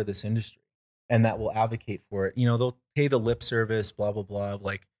part of this industry and that will advocate for it. You know, they'll pay the lip service, blah, blah, blah.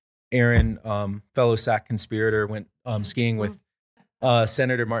 Like Aaron, fellow SAC conspirator, went skiing with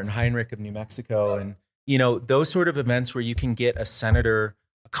Senator Martin Heinrich of New Mexico. And, you know, those sort of events where you can get a senator,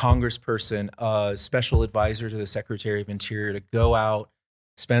 a congressperson, a special advisor to the Secretary of Interior to go out,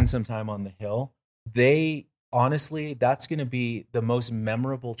 spend some time on the Hill. Honestly, that's going to be the most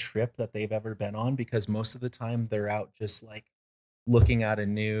memorable trip that they've ever been on, because most of the time they're out just like looking at a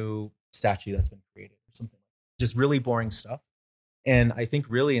new statue that's been created or something, just really boring stuff. And I think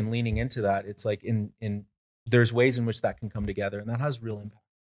really in leaning into that, it's like there's ways in which that can come together, and that has real impact.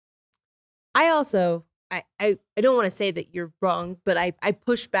 I also, I don't want to say that you're wrong, but I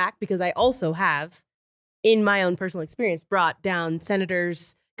push back because I also have, in my own personal experience, brought down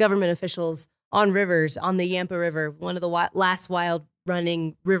senators, government officials on rivers, on the Yampa River, one of the last wild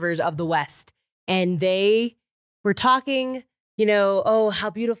running rivers of the West. And they were talking, you know, oh, how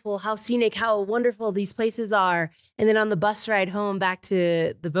beautiful, how scenic, how wonderful these places are. And then on the bus ride home back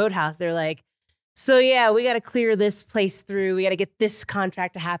to the boathouse, they're like, so yeah, we got to clear this place through. We got to get this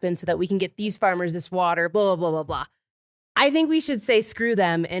contract to happen so that we can get these farmers this water, blah, blah, blah, blah, blah. I think we should say screw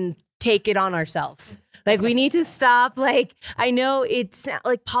them and take it on ourselves. Like, we need to stop. Like, I know it's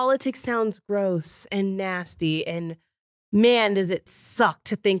like politics sounds gross and nasty, and man, does it suck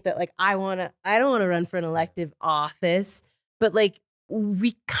to think that like I don't want to run for an elective office, but like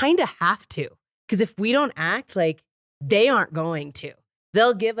we kind of have to, because if we don't act, like they aren't going to.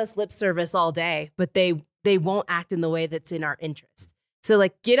 They'll give us lip service all day, but they won't act in the way that's in our interest. So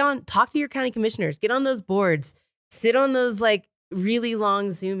like talk to your county commissioners, get on those boards, sit on those like really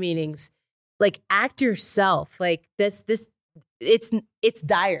long Zoom meetings. Like, act yourself. Like it's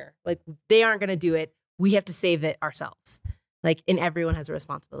dire. Like, they aren't going to do it. We have to save it ourselves. Like, and everyone has a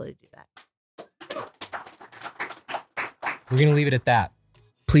responsibility to do that. We're going to leave it at that.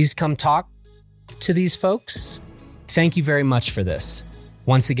 Please come talk to these folks. Thank you very much for this.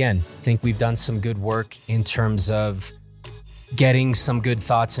 Once again, I think we've done some good work in terms of getting some good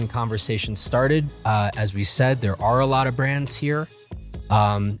thoughts and conversations started. As we said, there are a lot of brands here.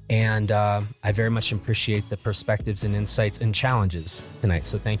 And I very much appreciate the perspectives and insights and challenges tonight.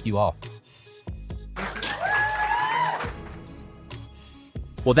 So thank you all.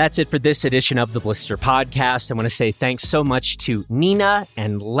 Well, that's it for this edition of the Blister Podcast. I want to say thanks so much to Nina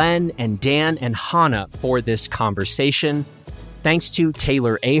and Len and Dan and Hannah for this conversation. Thanks to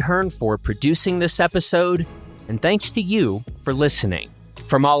Taylor Ahern for producing this episode. And thanks to you for listening.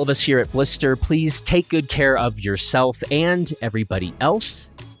 From all of us here at Blister, please take good care of yourself and everybody else.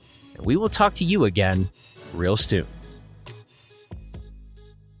 And we will talk to you again real soon.